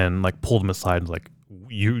left. Then like pulled him aside, and was like,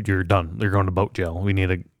 "You're done. You're going to boat jail. We need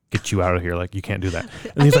to get you out of here. Like, you can't do that.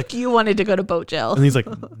 And I he's think like, you wanted to go to boat jail. and he's like,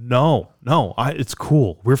 no, it's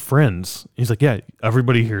cool. We're friends. He's like, yeah,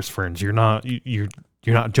 everybody here's friends. You're not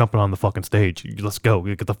jumping on the fucking stage. Let's go.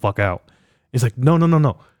 Get the fuck out. He's like,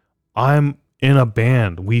 no. I'm in a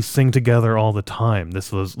band. We sing together all the time.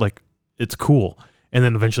 This was like, it's cool. And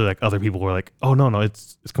then eventually, like, other people were like, oh, no,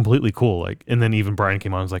 it's completely cool. Like, and then even Brian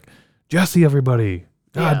came on and was like, Jesse, everybody.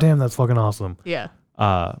 God damn, that's fucking awesome. Yeah.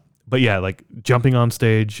 But yeah, like, jumping on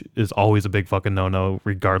stage is always a big fucking no-no,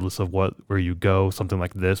 regardless of where you go, something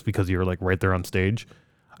like this, because you're, like, right there on stage.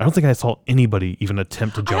 I don't think I saw anybody even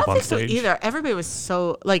attempt to jump on stage. I don't think so either. Everybody was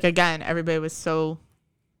so, like, again, everybody was so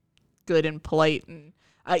good and polite. And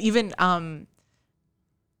even,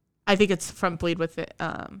 I think it's from Bleed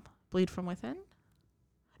from Within?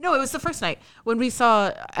 No, it was the first night when we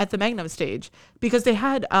saw at the Magnum stage, because they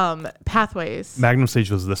had Pathways. Magnum stage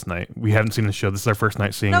was this night. We hadn't seen the show. This is our first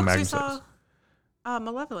night seeing Magnum stage. No, we saw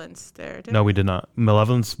Malevolence there. No, we did not.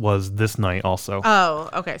 Malevolence was this night also. Oh,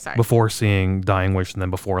 okay, sorry. Before seeing Dying Wish and then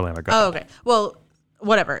before Lamb of God. Oh, okay. Well,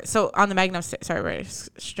 whatever. So on the Magnum stage, sorry, we're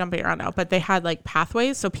jumping around now, but they had like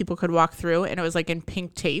pathways so people could walk through, and it was like in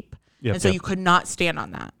pink tape. Yep, and so you could not stand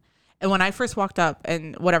on that. And when I first walked up,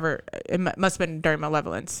 and whatever, it must have been during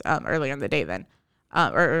Malevolence, earlier in the day then,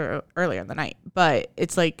 or earlier in the night. But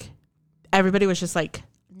it's like everybody was just like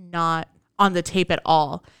not on the tape at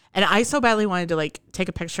all. And I so badly wanted to like take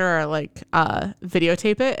a picture or like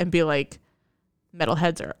videotape it and be like,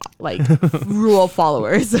 metalheads are like rule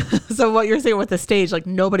followers. So what you're saying with the stage, like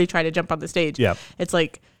nobody tried to jump on the stage. Yeah. It's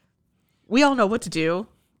like, we all know what to do.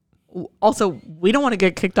 Also, we don't want to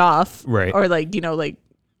get kicked off. Right. Or like, like,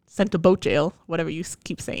 sent to boat jail, whatever you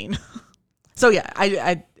keep saying. So yeah,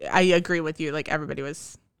 I agree with you. Like everybody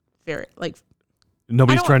was very like,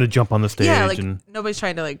 nobody's trying to jump on the stage. Yeah, like and nobody's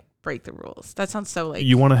trying to like break the rules. That sounds so like,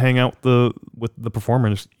 you want to hang out with the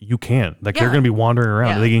performers, you can. Like they're going to be wandering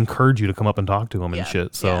around. Yeah. They encourage you to come up and talk to them and Yeah.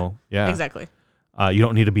 shit. So yeah, exactly. You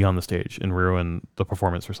don't need to be on the stage and ruin the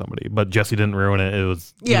performance for somebody. But Jesse didn't ruin it. It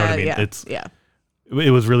was, you know what I mean?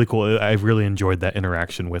 It was really cool. I really enjoyed that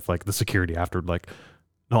interaction with like the security after. Like,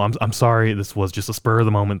 no, I'm sorry. This was just a spur of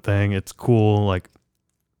the moment thing. It's cool. Like,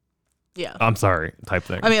 yeah, I'm sorry type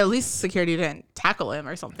thing. I mean, at least security didn't tackle him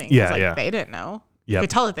or something. Yeah, like, they didn't know. Yeah, you could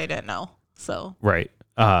tell that they didn't know. So right.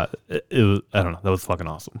 It was, I don't know. That was fucking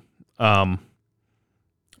awesome.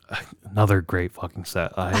 Another great fucking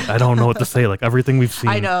set. I don't know what to say. Like everything we've seen.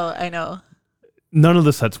 I know. None of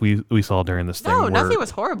the sets we saw during this thing. No, nothing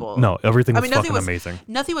was horrible. No, everything was fucking amazing.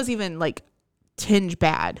 Nothing was even like tinge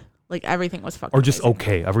bad. Like everything was fucking or just amazing.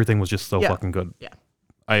 Okay. Everything was just so fucking good. Yeah.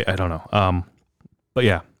 I don't know. But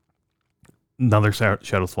yeah, another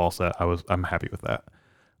Shadows Fall set. I'm happy with that.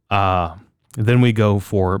 Then we go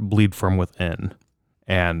for Bleed From Within,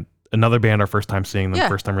 and another band. Our first time seeing them.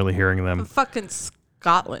 First time really hearing them. From fucking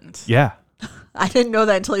Scotland. Yeah. I didn't know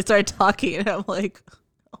that until he started talking, and I'm like,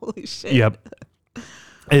 holy shit. Yep.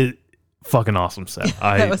 Fucking awesome set.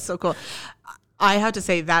 That was so cool. I have to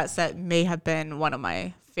say that set may have been one of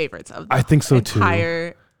my favorites of the I think so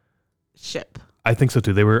entire ship. I think so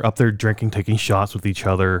too. They were up there drinking, taking shots with each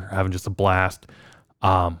other, having just a blast.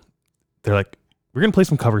 They're like, we're going to play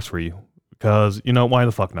some covers for you because, why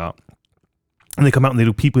the fuck not? And they come out and they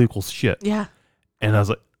do People Equals Shit. Yeah. And I was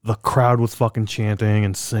like, the crowd was fucking chanting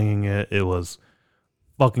and singing it. It was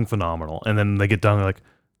fucking phenomenal. And then they get done, they're like,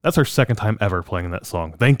 that's our second time ever playing that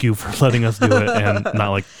song. Thank you for letting us do it and not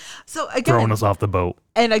like throwing us off the boat.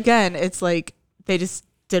 And again, it's like they just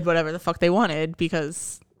did whatever the fuck they wanted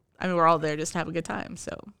because, we're all there just to have a good time.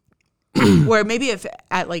 So, where maybe if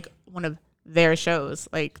at like one of their shows,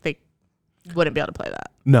 like they wouldn't be able to play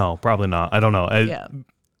that. No, probably not. I don't know.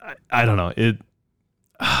 I don't know.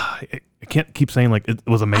 I can't keep saying like it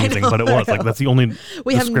was amazing, but it was like that's the only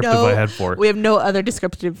descriptive I had for it. We have no other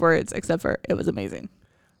descriptive words except for it was amazing.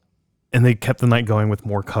 And they kept the night going with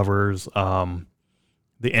more covers.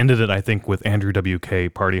 They ended it, I think, with Andrew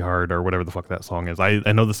WK, Party Hard, or whatever the fuck that song is.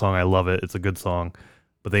 I know the song. I love it. It's a good song.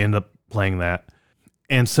 But they end up playing that.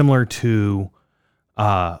 And similar to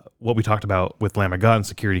what we talked about with Lamb of God and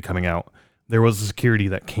security coming out, there was a security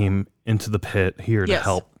that came into the pit here to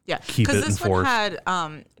help keep it enforced. Because this one had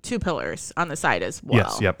 2 pillars on the side as well.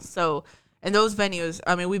 Yes, yep. So in those venues,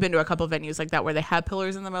 we've been to a couple of venues like that where they have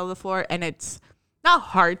pillars in the middle of the floor, and it's not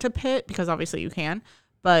hard to pit because obviously you can,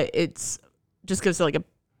 but it's just gives it like a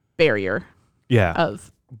barrier. Yeah.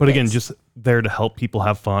 But again, just there to help people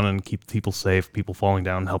have fun and keep people safe, people falling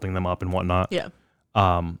down, helping them up and whatnot. Yeah.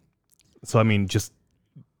 So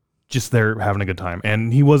just there having a good time,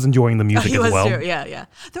 and he was enjoying the music as well. Too. Yeah.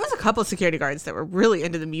 There was a couple of security guards that were really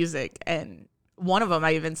into the music, and one of them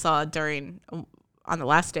I even saw during on the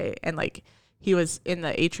last day, and like he was in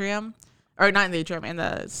the atrium, or not in the atrium, in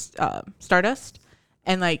the Stardust,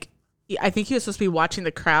 and like I think he was supposed to be watching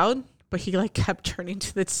the crowd, but he like kept turning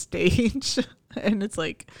to the stage, and it's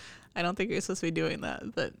like I don't think you're supposed to be doing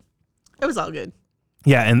that, but it was all good.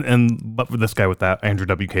 Yeah, and but for this guy with that Andrew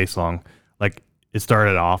WK song, like it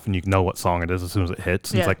started off and you know what song it is as soon as it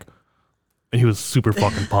hits. And Yeah. He's like, he was super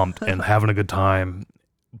fucking pumped and having a good time,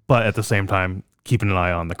 but at the same time keeping an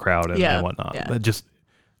eye on the crowd and whatnot. Yeah. But just,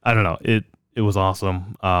 I don't know, it was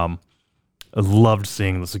awesome. I loved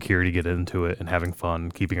seeing the security get into it and having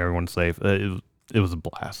fun, keeping everyone safe. It was a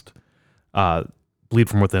blast. Bleed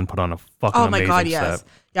From Within put on a fucking amazing Oh my God, yes. set.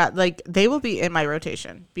 Yeah, like they will be in my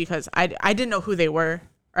rotation because I didn't know who they were,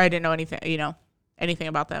 or I didn't know anything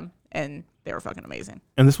about them, and they were fucking amazing.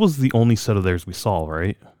 And this was the only set of theirs we saw,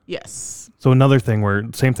 right? Yes. So another thing where,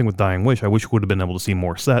 same thing with Dying Wish, I wish we would have been able to see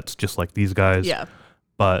more sets just like these guys. Yeah.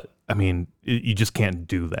 But I mean, you just can't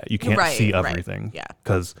do that. You can't see everything. Right. Yeah.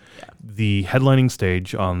 Because the headlining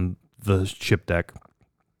stage on the ship deck,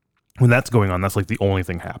 when that's going on, that's like the only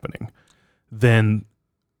thing happening. Then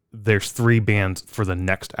there's 3 bands for the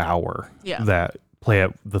next hour that play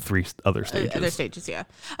at the 3 other stages. Other stages, yeah.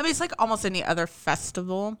 I mean, it's like almost any other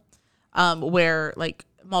festival where like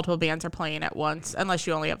multiple bands are playing at once, unless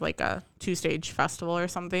you only have like a 2-stage festival or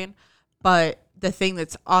something. But the thing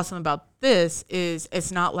that's awesome about this is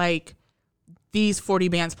it's not like these 40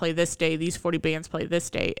 bands play this day, these 40 bands play this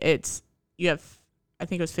day. It's, you have, I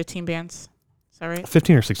think it was 15 bands. Is that right?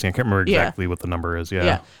 15 or 16. I can't remember exactly what the number is.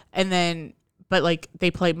 Yeah. And then, but like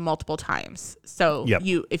they play multiple times. So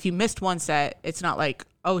if you missed one set, it's not like,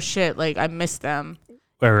 oh shit, like I missed them.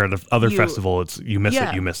 Or at other festival, it's you miss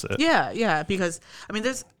it, you miss it. Yeah. Because I mean,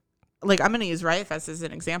 there's like, I'm going to use Riot Fest as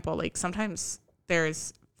an example. Like sometimes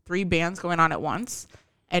there's 3 bands going on at once.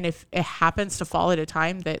 And if it happens to fall at a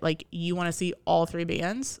time that like you want to see all 3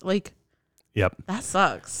 bands, like, that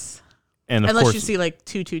sucks. And unless course, you see like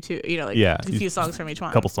 2, like a few songs from each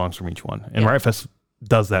one. A couple songs from each one. And Riot Fest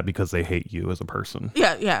does that because they hate you as a person.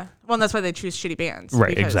 Yeah. Well, and that's why they choose shitty bands.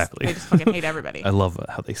 Right, exactly. They just fucking hate everybody. I love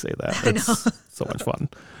how they say that. It's so much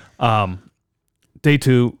fun. Day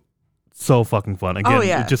 2, so fucking fun. Again,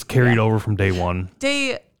 it just carried over from day 1.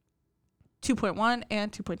 Day 2.1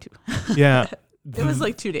 and 2.2. Yeah. It was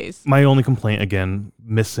like 2 days. My only complaint, again,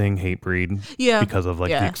 missing Hatebreed because of like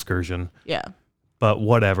the excursion. Yeah. But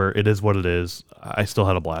whatever, it is what it is. I still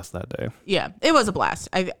had a blast that day. Yeah, it was a blast.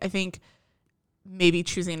 I think maybe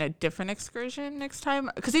choosing a different excursion next time,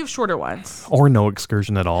 because they have shorter ones. Or no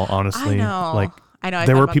excursion at all, honestly. I know.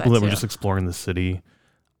 There were people that were just exploring the city.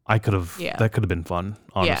 That could have been fun,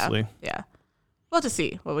 honestly. Yeah. We'll have to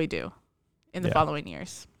see what we do in the following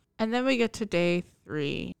years. And then we get to day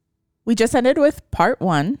 3. We just ended with part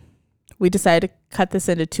 1. We decided to cut this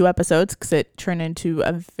into 2 episodes because it turned into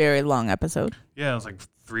a very long episode. Yeah, it was like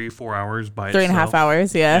 3-4 hours by 3.5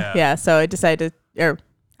 hours. Yeah. So I decided, or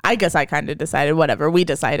I guess I kind of decided, whatever. We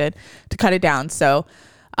decided to cut it down. So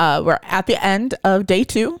we're at the end of day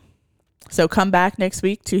 2. So come back next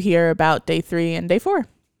week to hear about day 3 and day 4.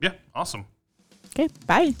 Yeah, awesome. Okay,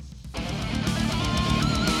 bye.